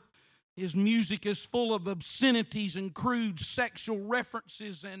popular. His music is full of obscenities and crude sexual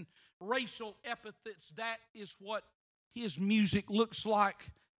references and racial epithets. That is what his music looks like.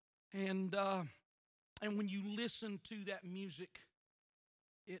 And when you listen to that music,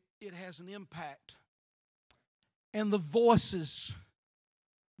 it has an impact. And the voices,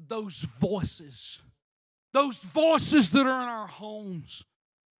 those voices that are in our homes,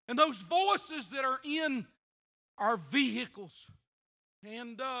 and those voices that are in our vehicles.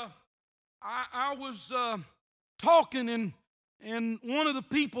 And I was talking, and one of the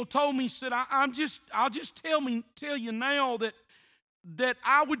people told me, said, I'll just tell you now that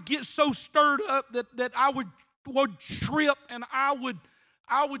I would get so stirred up that I would trip, and I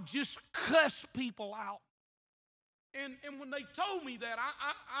would just cuss people out. And when they told me that,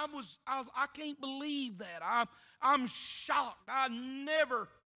 I can't believe that. I'm shocked. I never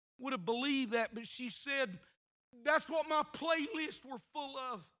would have believed that. But she said, that's what my playlists were full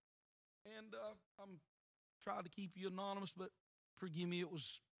of. And I'm trying to keep you anonymous, but forgive me, it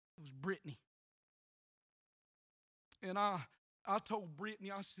was Brittany. And I told Brittany,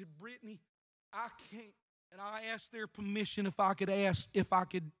 I said, Brittany, I can't. And I asked their permission if I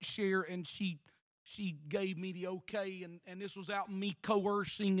could share, and she gave me the okay, and this was out me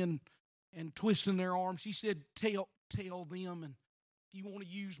coercing and twisting their arm. She said, tell them, and if you want to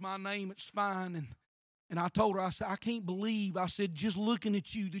use my name, it's fine. And I told her, I said, I can't believe, I said, just looking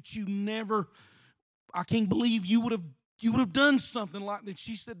at you, that you never, I can't believe you would have done something like that.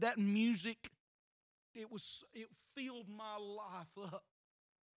 She said, that music, it filled my life up.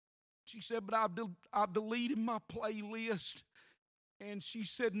 She said, but I've deleted my playlist. And she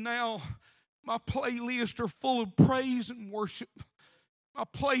said, now my playlists are full of praise and worship. My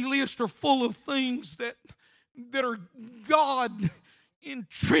playlists are full of things that are God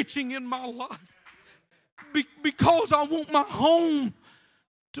entrenching in my life. Because I want my home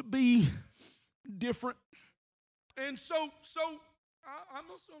to be different. And so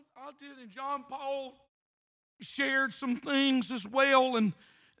I did, and John Paul shared some things as well, and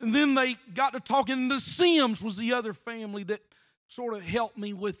And then they got to talking, and the Sims was the other family that sort of helped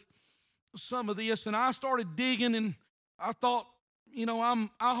me with some of this. And I started digging, and I thought, I don't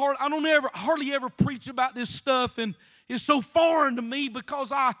hardly ever preach about this stuff, and it's so foreign to me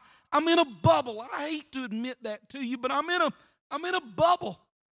because I'm in a bubble. I hate to admit that to you, but I'm in a bubble.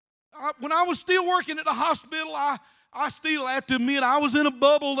 When I was still working at the hospital, I still have to admit I was in a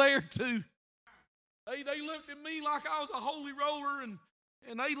bubble there too. They looked at me like I was a holy roller, and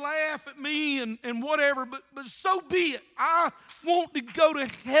they laugh at me and whatever, but so be it. I want to go to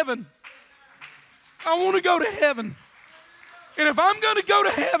heaven. I want to go to heaven. And if I'm going to go to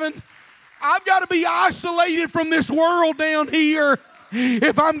heaven, I've got to be isolated from this world down here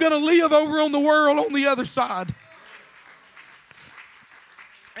if I'm going to live over on the world on the other side.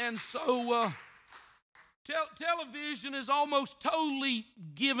 And so television is almost totally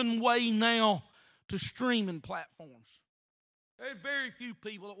given way now to streaming platforms. There's very few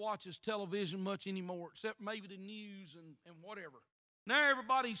people that watches television much anymore, except maybe the news and whatever. Now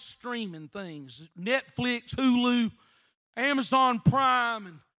everybody's streaming things. Netflix, Hulu, Amazon Prime,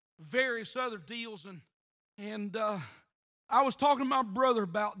 and various other deals. And I was talking to my brother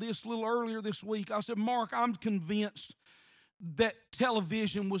about this a little earlier this week. I said, Mark, I'm convinced that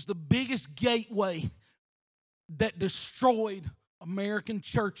television was the biggest gateway that destroyed American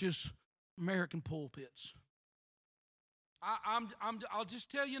churches, American pulpits. I'll just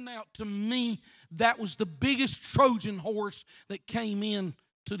tell you now, to me, that was the biggest Trojan horse that came in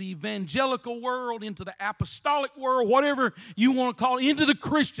to the evangelical world, into the apostolic world, whatever you want to call it, into the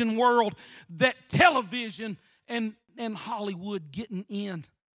Christian world, that television and Hollywood getting in.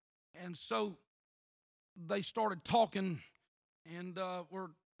 And so they started talking, and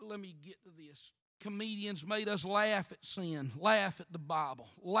let me get to this. Comedians made us laugh at sin, laugh at the Bible,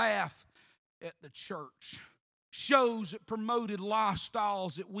 laugh at the church. Shows that promoted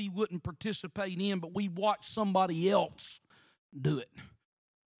lifestyles that we wouldn't participate in, but we watch somebody else do it.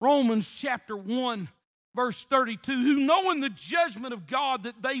 Romans chapter 1, verse 32, who knowing the judgment of God,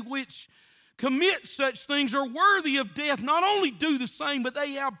 that they which commit such things are worthy of death, not only do the same, but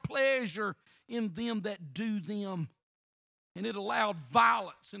they have pleasure in them that do them. And it allowed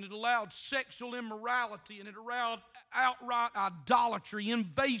violence, and it allowed sexual immorality, and it allowed outright idolatry,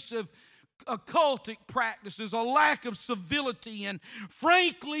 invasive occultic practices, a lack of civility, and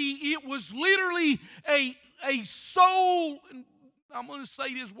frankly, it was literally a soul, I'm going to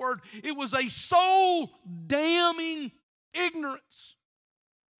say this word, it was a soul-damning ignorance.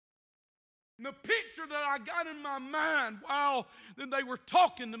 And the picture that I got in my mind while they were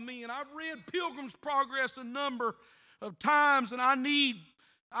talking to me, and I've read Pilgrim's Progress a number of times, and I need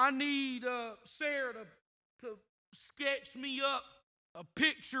Sarah to sketch me up a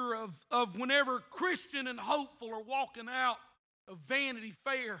picture of whenever Christian and hopeful are walking out of Vanity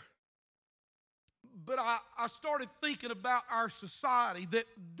Fair. But I started thinking about our society,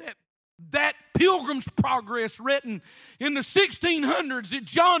 that Pilgrim's Progress written in the 1600s, that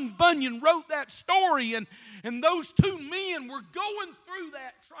John Bunyan wrote that story, and those two men were going through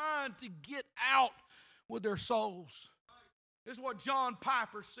that trying to get out with their souls. This is what John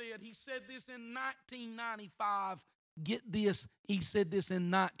Piper said. He said this in 1995. Get this, he said this in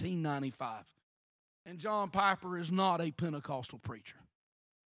 1995. And John Piper is not a Pentecostal preacher.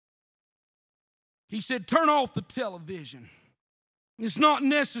 He said, turn off the television. It's not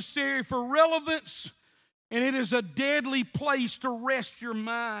necessary for relevance, and it is a deadly place to rest your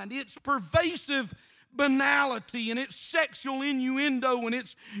mind. Its pervasive banality and its sexual innuendo and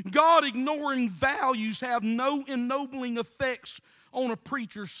its God-ignoring values have no ennobling effects on a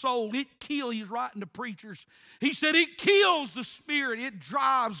preacher's soul. He's writing to preachers. He said it kills the spirit. It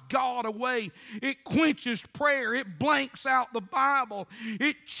drives God away. It quenches prayer. It blanks out the Bible.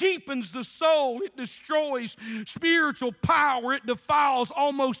 It cheapens the soul. It destroys spiritual power. It defiles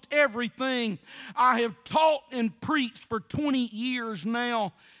almost everything. I have taught and preached for 20 years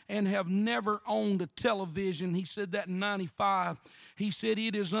now and have never owned a television. He said that in 95. He said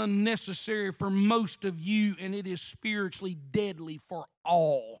it is unnecessary for most of you, and it is spiritually deadly for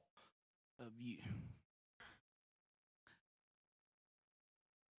all of you.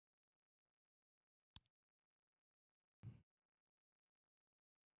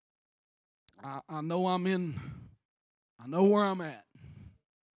 I know where I'm at.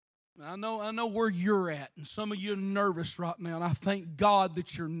 I know where you're at, and some of you are nervous right now, and I thank God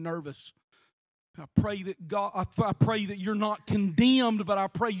that you're nervous. I pray that you're not condemned, but I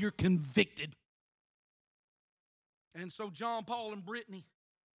pray you're convicted. And so John, Paul, and Brittany,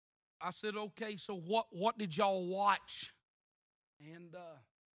 I said, okay, so what did y'all watch? And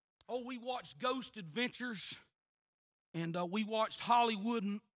we watched Ghost Adventures, and we watched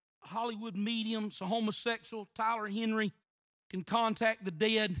Hollywood Hollywood medium. It's a homosexual. Tyler Henry can contact the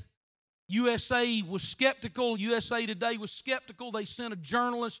dead. USA was skeptical. USA Today was skeptical. They sent a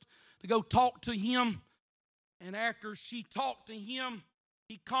journalist to go talk to him. And after she talked to him,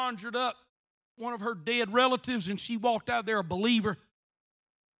 he conjured up one of her dead relatives, and she walked out there a believer.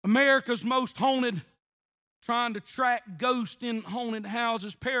 America's Most Haunted, trying to track ghosts in haunted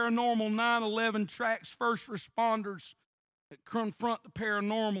houses. Paranormal 9/11 tracks first responders that confront the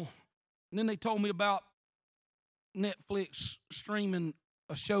paranormal. And then they told me about Netflix streaming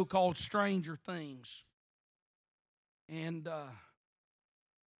a show called Stranger Things. And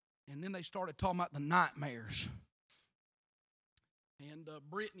then they started talking about the nightmares. And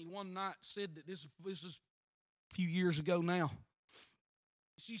Brittany one night said that this is a few years ago now.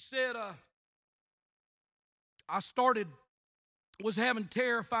 She said, was having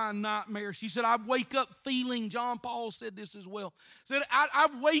terrifying nightmares. She said, I'd wake up feeling, John Paul said this as well, said,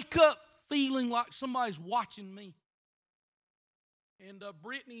 I'd wake up feeling like somebody's watching me. And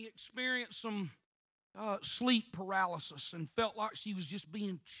Brittany experienced some sleep paralysis and felt like she was just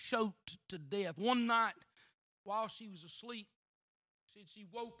being choked to death. One night, while she was asleep, she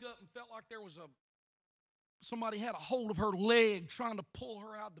woke up and felt like there was somebody had a hold of her leg trying to pull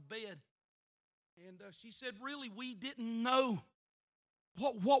her out of the bed. And she said, really, we didn't know.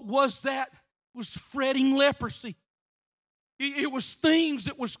 What was that? It was fretting leprosy. It was things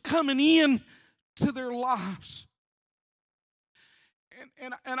that was coming in to their lives.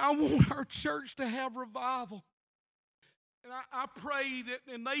 And I want our church to have revival. And I pray that,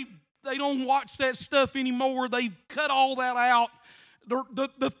 and they don't watch that stuff anymore. They've cut all that out.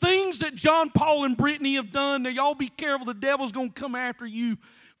 The things that John Paul and Brittany have done, now y'all be careful, the devil's going to come after you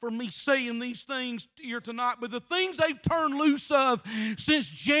for me saying these things here tonight. But the things they've turned loose of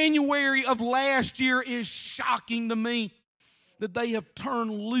since January of last year is shocking to me, that they have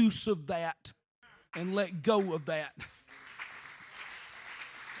turned loose of that and let go of that.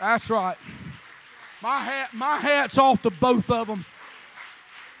 That's right. My hat's off to both of them.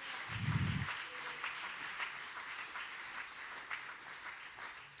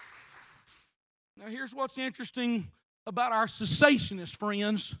 Now, here's what's interesting about our cessationist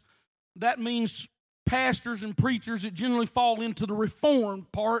friends. That means pastors and preachers that generally fall into the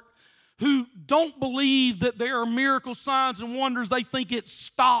Reformed part, who don't believe that there are miracle signs and wonders. They think it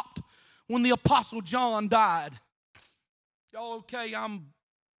stopped when the Apostle John died. Y'all okay?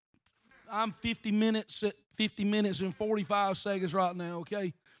 I'm 50 minutes and 45 seconds right now,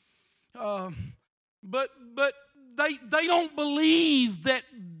 okay? But they don't believe that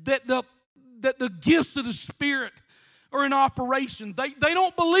the gifts of the Spirit are in operation. They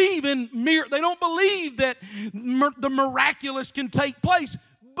don't believe they don't believe that the miraculous can take place.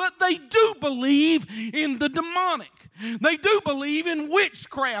 But they do believe in the demonic. They do believe in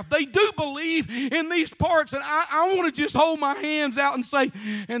witchcraft. They do believe in these parts. And I want to just hold my hands out and say,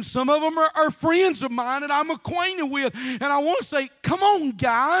 and some of them are friends of mine that I'm acquainted with. And I want to say, come on,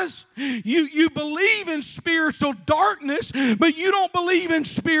 guys. You believe in spiritual darkness, but you don't believe in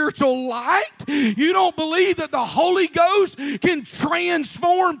spiritual light. You don't believe that the Holy Ghost can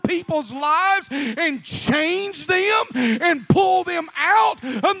transform people's lives and change them and pull them out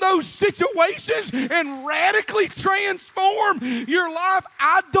of those situations and radically transform your life.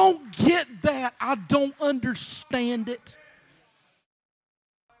 I don't get that. I don't understand it.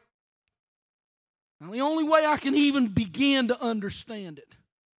 Now, the only way I can even begin to understand it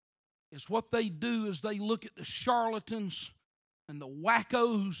is what they do is they look at the charlatans and the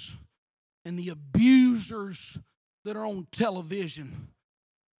wackos and the abusers that are on television.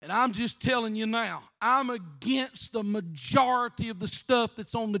 And I'm just telling you now, I'm against the majority of the stuff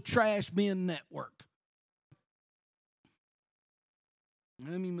that's on the Trash Bin Network.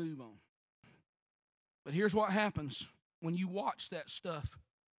 Let me move on. But here's what happens when you watch that stuff.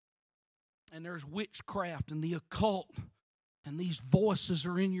 And there's witchcraft and the occult, and these voices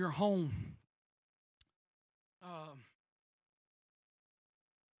are in your home.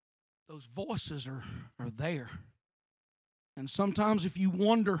 Those voices are there. And sometimes if you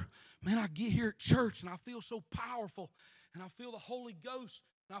wonder, man, I get here at church and I feel so powerful and I feel the Holy Ghost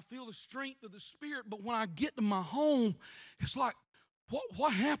and I feel the strength of the Spirit, but when I get to my home, it's like,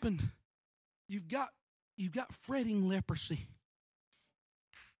 what happened? You've got fretting leprosy.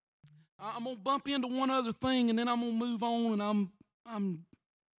 I'm gonna bump into one other thing and then I'm gonna move on, and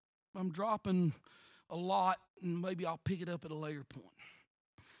I'm dropping a lot, and maybe I'll pick it up at a later point.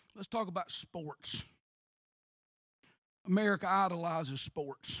 Let's talk about sports. America idolizes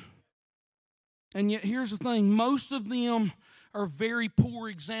sports. And yet here's the thing, most of them are very poor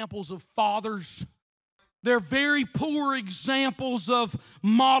examples of fathers They're very poor examples of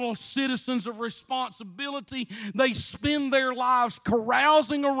model citizens of responsibility. They spend their lives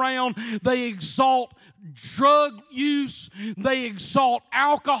carousing around. They exalt drug use. They exalt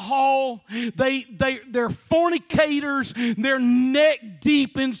alcohol. They're fornicators. They're neck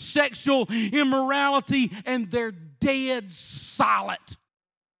deep in sexual immorality, and they're dead silent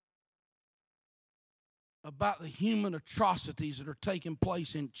about the human atrocities that are taking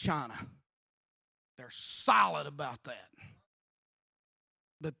place in China. They're silent about that.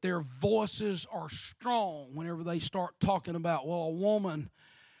 But their voices are strong whenever they start talking about, well, a woman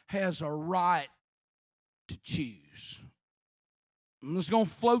has a right to choose. I'm just going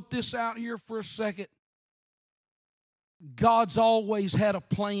to float this out here for a second. God's always had a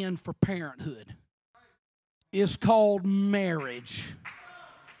plan for parenthood. It's called marriage.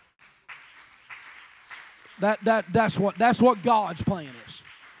 That's what God's plan is.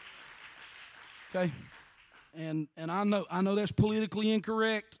 Okay, and I know that's politically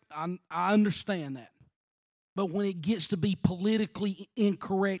incorrect. I understand that, but when it gets to be politically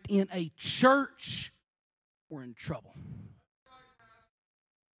incorrect in a church, we're in trouble.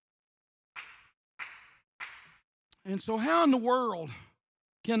 And so, how in the world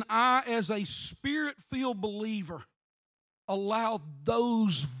can I, as a Spirit-filled believer, allow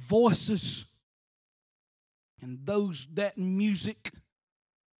those voices and that music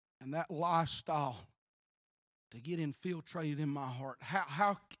and that lifestyle to get infiltrated in my heart?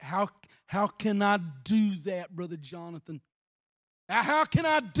 How can I do that, Brother Jonathan? How can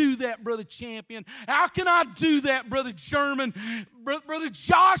I do that, Brother Champion? How can I do that, Brother German? Brother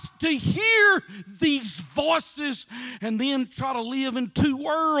Josh, to hear these voices and then try to live in two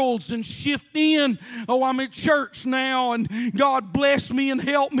worlds and shift in. Oh, I'm at church now, and God bless me and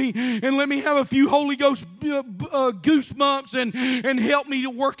help me and let me have a few Holy Ghost goosebumps and help me to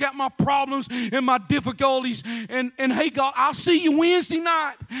work out my problems and my difficulties. And hey, God, I'll see you Wednesday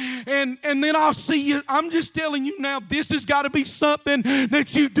night, and then I'll see you. I'm just telling you now, this has got to be something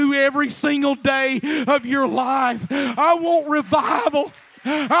that you do every single day of your life. I want revival.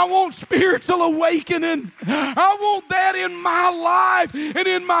 I want spiritual awakening. I want that in my life and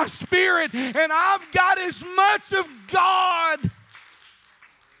in my spirit. And I've got as much of God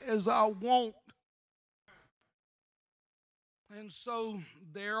as I want. And so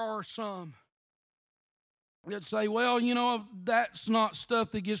there are some that say, well, you know, that's not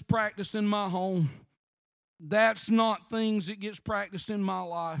stuff that gets practiced in my home. That's not things that gets practiced in my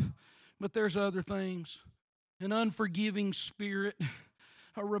life. But there's other things. An unforgiving spirit,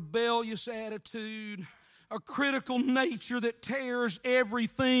 a rebellious attitude, a critical nature that tears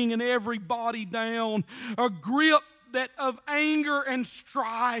everything and everybody down, a grip of anger and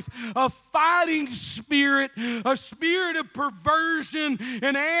strife, a fighting spirit, a spirit of perversion,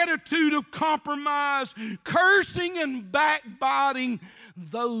 an attitude of compromise, cursing and backbiting.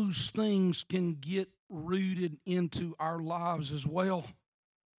 Those things can get rooted into our lives as well.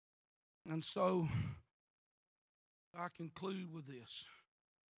 And so I conclude with this.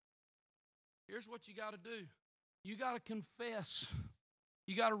 Here's what you got to do. You got to confess.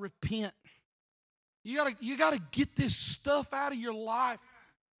 You got to repent. You got to get this stuff out of your life.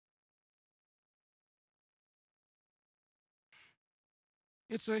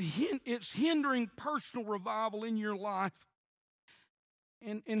 It's hindering personal revival in your life.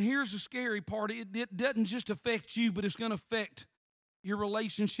 And here's the scary part. It doesn't just affect you, but it's going to affect your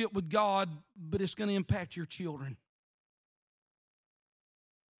relationship with God, but it's going to impact your children.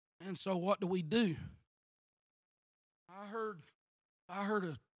 And so what do we do? I heard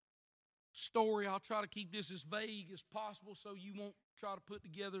a story. I'll try to keep this as vague as possible so you won't try to put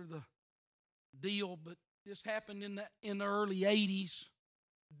together the deal, but this happened in the early 80s.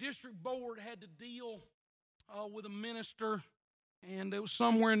 The district board had to deal with a minister, and it was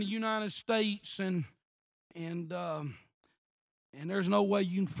somewhere in the United States, and there's no way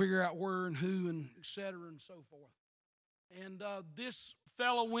you can figure out where and who and et cetera and so forth. And this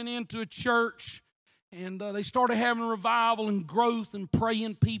fellow went into a church, and they started having revival and growth and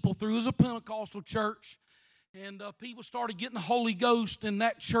praying people through. It was a Pentecostal church, and people started getting the Holy Ghost, and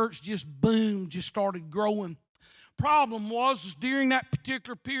that church just boomed, just started growing. Problem was during that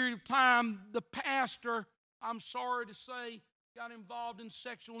particular period of time, the pastor, I'm sorry to say, got involved in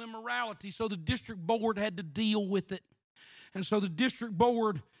sexual immorality, so the district board had to deal with it. And so the district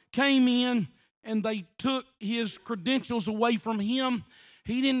board came in, and they took his credentials away from him.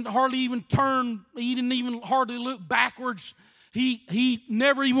 He didn't hardly even turn. He didn't even hardly look backwards. He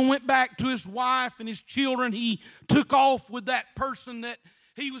never even went back to his wife and his children. He took off with that person that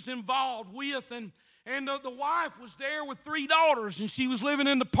he was involved with. And the wife was there with 3 daughters, and she was living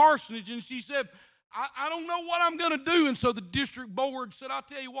in the parsonage. And she said, I don't know what I'm going to do. And so the district board said, I'll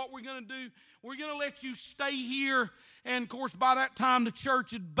tell you what we're going to do. We're going to let you stay here. And, of course, by that time, the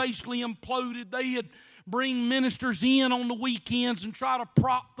church had basically imploded. They had bring ministers in on the weekends and try to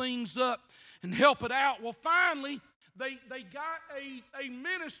prop things up and help it out. Well, finally, they got a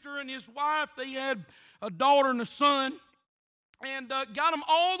minister and his wife. They had a daughter and a son. And got them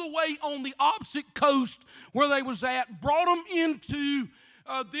all the way on the opposite coast where they was at, brought them into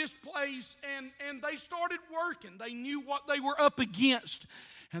this place, and they started working. They knew what they were up against,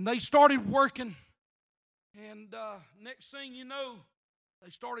 and they started working. And next thing you know,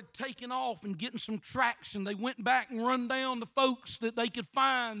 they started taking off and getting some traction. They went back and run down the folks that they could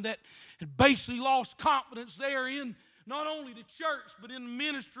find that had basically lost confidence there in not only the church, but in the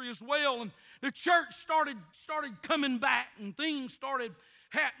ministry as well. And the church started coming back, and things started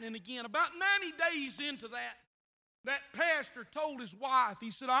happening again. About 90 days into that pastor told his wife, he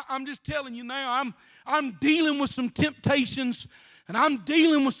said, I'm just telling you now, I'm dealing with some temptations, and I'm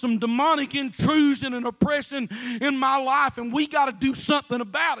dealing with some demonic intrusion and oppression in my life, and we got to do something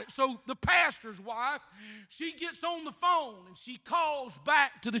about it. So the pastor's wife, she gets on the phone, and she calls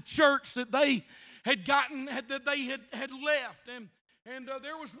back to the church that they had left. And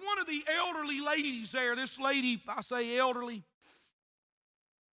there was one of the elderly ladies there. This lady, I say elderly,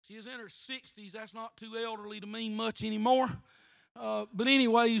 she is in her 60s. That's not too elderly to mean much anymore. But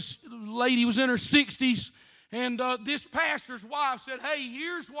anyways, the lady was in her 60s. And this pastor's wife said, hey,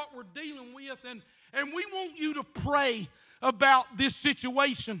 here's what we're dealing with. And we want you to pray about this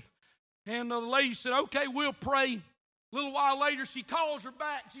situation. And the lady said, okay, we'll pray. A little while later, she calls her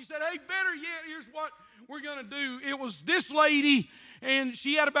back. She said, hey, better yet, here's what we're going to do. It was this lady, and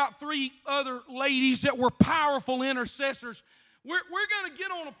she had about 3 other ladies that were powerful intercessors. We're going to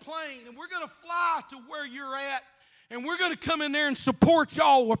get on a plane, and we're going to fly to where you're at, and we're going to come in there and support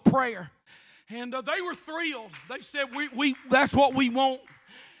y'all with prayer. And they were thrilled. They said, we that's what we want.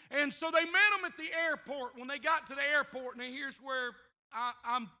 And so they met them at the airport. When they got to the airport, and here's where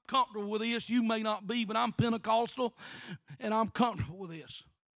I'm comfortable with this. You may not be, but I'm Pentecostal, and I'm comfortable with this.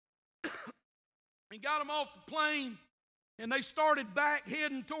 He got them off the plane, and they started back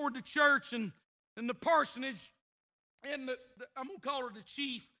heading toward the church and the parsonage. And I'm going to call her the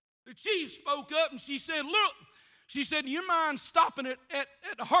chief. The chief spoke up, and she said, look, she said, do you mind stopping at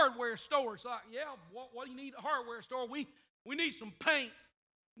the hardware store? It's like, yeah, what do you need at the hardware store? We need some paint.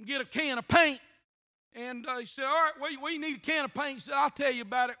 Get a can of paint. And he said, all right, what do you need a can of paint? He said, I'll tell you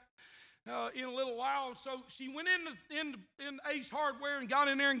about it in a little while. And so she went in Ace Hardware and got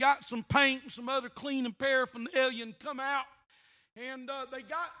in there and got some paint and some other cleaning paraphernalia and come out. And they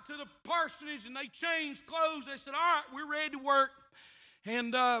got to the parsonage and they changed clothes. They said, all right, we're ready to work.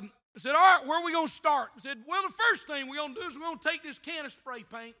 And I said, all right, where are we going to start? I said, well, the first thing we're going to do is we're going to take this can of spray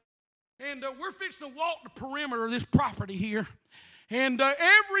paint. And we're fixing to walk the perimeter of this property here. And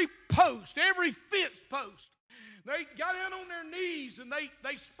every post, every fence post, they got down on their knees and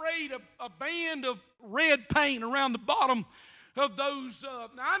they sprayed a band of red paint around the bottom of those.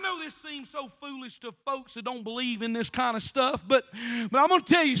 Now, I know this seems so foolish to folks that don't believe in this kind of stuff, but I'm going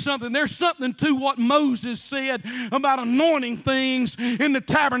to tell you something. There's something to what Moses said about anointing things in the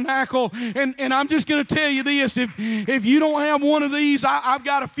tabernacle, and I'm just going to tell you this. If you don't have one of these, I've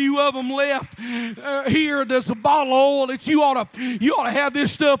got a few of them left here. There's a bottle of oil that you ought to have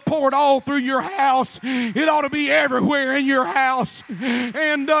this stuff poured all through your house. It ought to be everywhere in your house.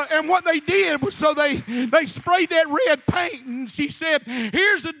 And what they did was, so they sprayed that red paint. And she said,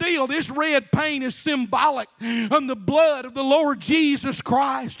 here's the deal. This red paint is symbolic of the blood of the Lord Jesus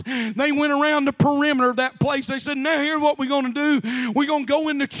Christ. They went around the perimeter of that place. They said, now here's what we're going to do. We're going to go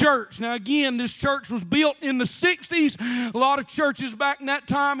into church. Now again, this church was built in the 60s. A lot of churches back in that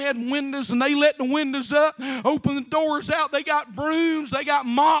time had windows, and they let the windows up, open the doors out. They got brooms. They got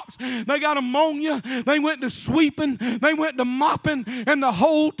mops. They got ammonia. They went to sweeping. They went to mopping, and the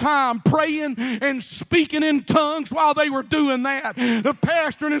whole time praying and speaking in tongues while they were doing that. The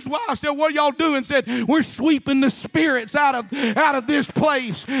pastor and his wife said, what are y'all doing? Said, we're sweeping the spirits out of this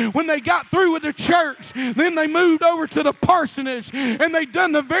place. When they got through with the church, then they moved over to the parsonage, and they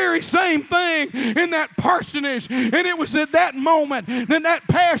done the very same thing in that parsonage. And it was at that moment that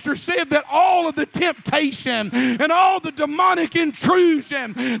pastor said that all of the temptation and all the demonic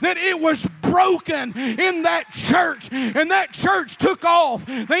intrusion, that it was broken in that church, and that church took off.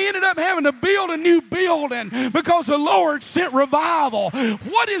 They ended up having to build a new building because the Lord said 100% revival.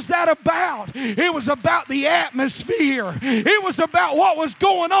 What is that about? It was about the atmosphere. It was about what was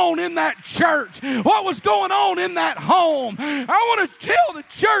going on in that church, what was going on in that home. I want to tell the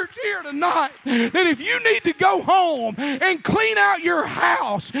church here tonight that if you need to go home and clean out your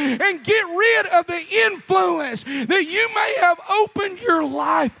house and get rid of the influence that you may have opened your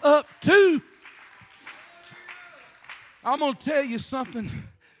life up to, I'm going to tell you something.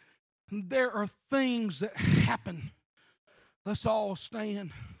 There are things that happen. Let's all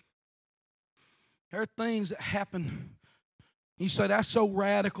stand. There are things that happen. You say, that's so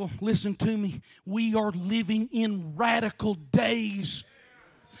radical. Listen to me. We are living in radical days.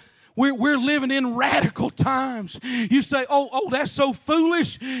 We're living in radical times. You say, oh, that's so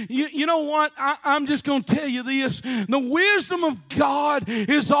foolish. You know what? I'm just going to tell you this. The wisdom of God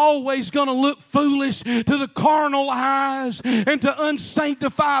is always going to look foolish to the carnal eyes and to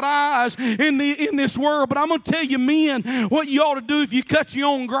unsanctified eyes in this world. But I'm going to tell you, men, what you ought to do if you cut your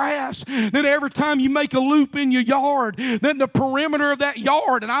own grass, that every time you make a loop in your yard, that the perimeter of that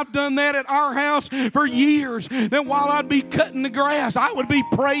yard, and I've done that at our house for years, that while I'd be cutting the grass, I would be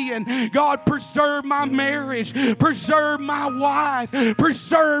praying, God, preserve my marriage, preserve my wife,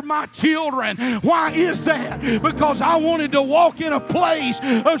 preserve my children. Why is that? Because I wanted to walk in a place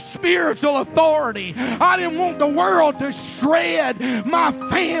of spiritual authority. I didn't want the world to shred my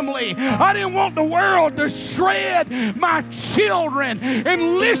family. I didn't want the world to shred my children.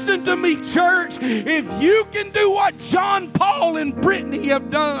 And listen to me, church, if you can do what John Paul and Brittany have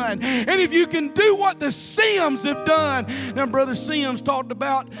done, and if you can do what the Sims have done. Now, Brother Sims talked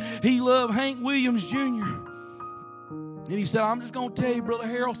about he loved Hank Williams Jr. And he said, I'm just going to tell you, Brother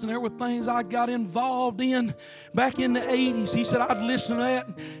Harrelson, there were things I got involved in back in the 80s. He said, I'd listen to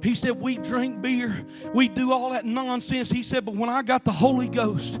that. He said, we drink beer. We do all that nonsense. He said, but when I got the Holy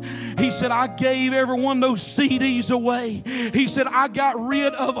Ghost, he said, I gave every one of those CDs away. He said, I got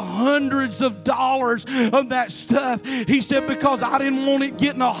rid of hundreds of dollars of that stuff. He said, because I didn't want it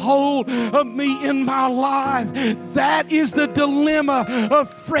getting a hold of me in my life. That is the dilemma of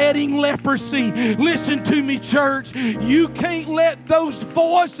fretting leprosy. Listen to me, church. You can't let those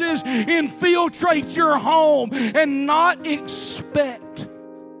voices infiltrate your home and not expect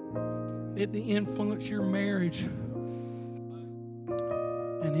it to influence your marriage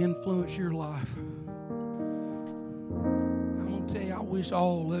and influence your life. I'm going to tell you, I wish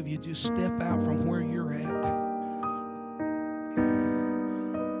all of you just step out from where you're at.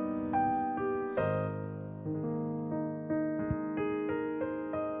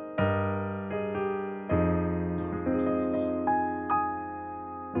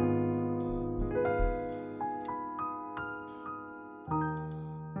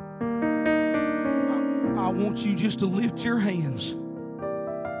 I want you just to lift your hands.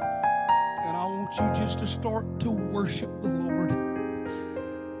 And I want you just to start to worship the Lord.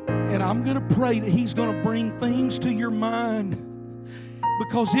 And I'm going to pray that He's going to bring things to your mind.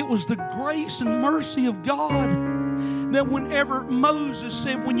 Because it was the grace and mercy of God that whenever Moses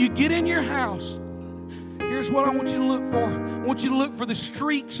said, when you get in your house, here's what I want you to look for. I want you to look for the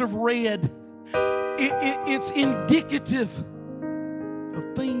streaks of red. It's indicative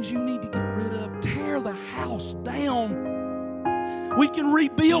of things you need to get rid of. Tear the house down. We can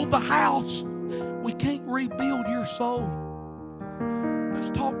rebuild the house. We can't rebuild your soul. Let's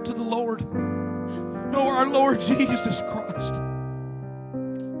talk to the Lord. Oh, our Lord Jesus Christ.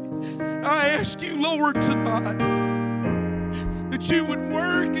 I ask you, Lord, tonight that you would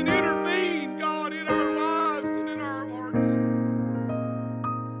work and intervene, God, in our lives and in our hearts.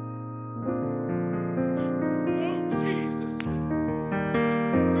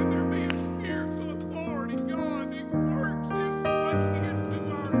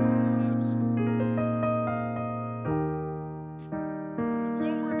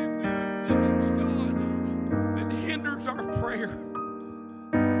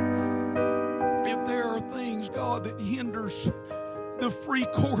 That hinders the free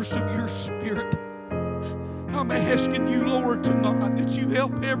course of your spirit, I'm asking you, Lord, tonight that you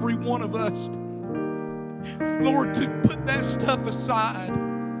help every one of us, Lord, to put that stuff aside.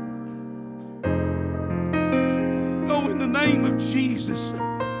 Oh, in the name of Jesus,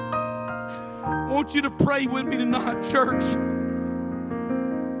 I want you to pray with me tonight, church.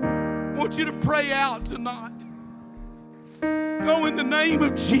 I want you to pray out tonight. Oh, in the name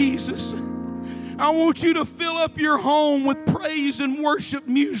of Jesus, I want you to fill up your home with praise and worship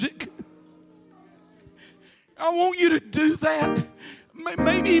music. I want you to do that.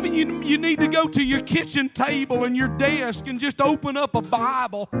 Maybe even you need to go to your kitchen table and your desk and just open up a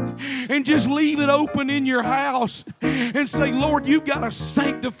Bible and just leave it open in your house and say, Lord, you've got to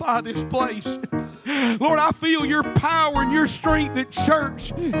sanctify this place. Lord, I feel your power and your strength at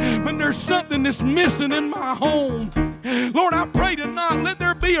church, but there's something that's missing in my home. Lord, I pray tonight, let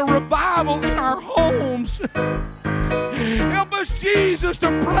there be a revival in our homes. Help us, Jesus, to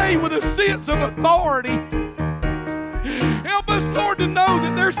pray with a sense of authority. Help us, Lord, to know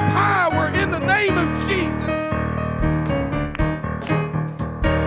that there's power in the name of Jesus.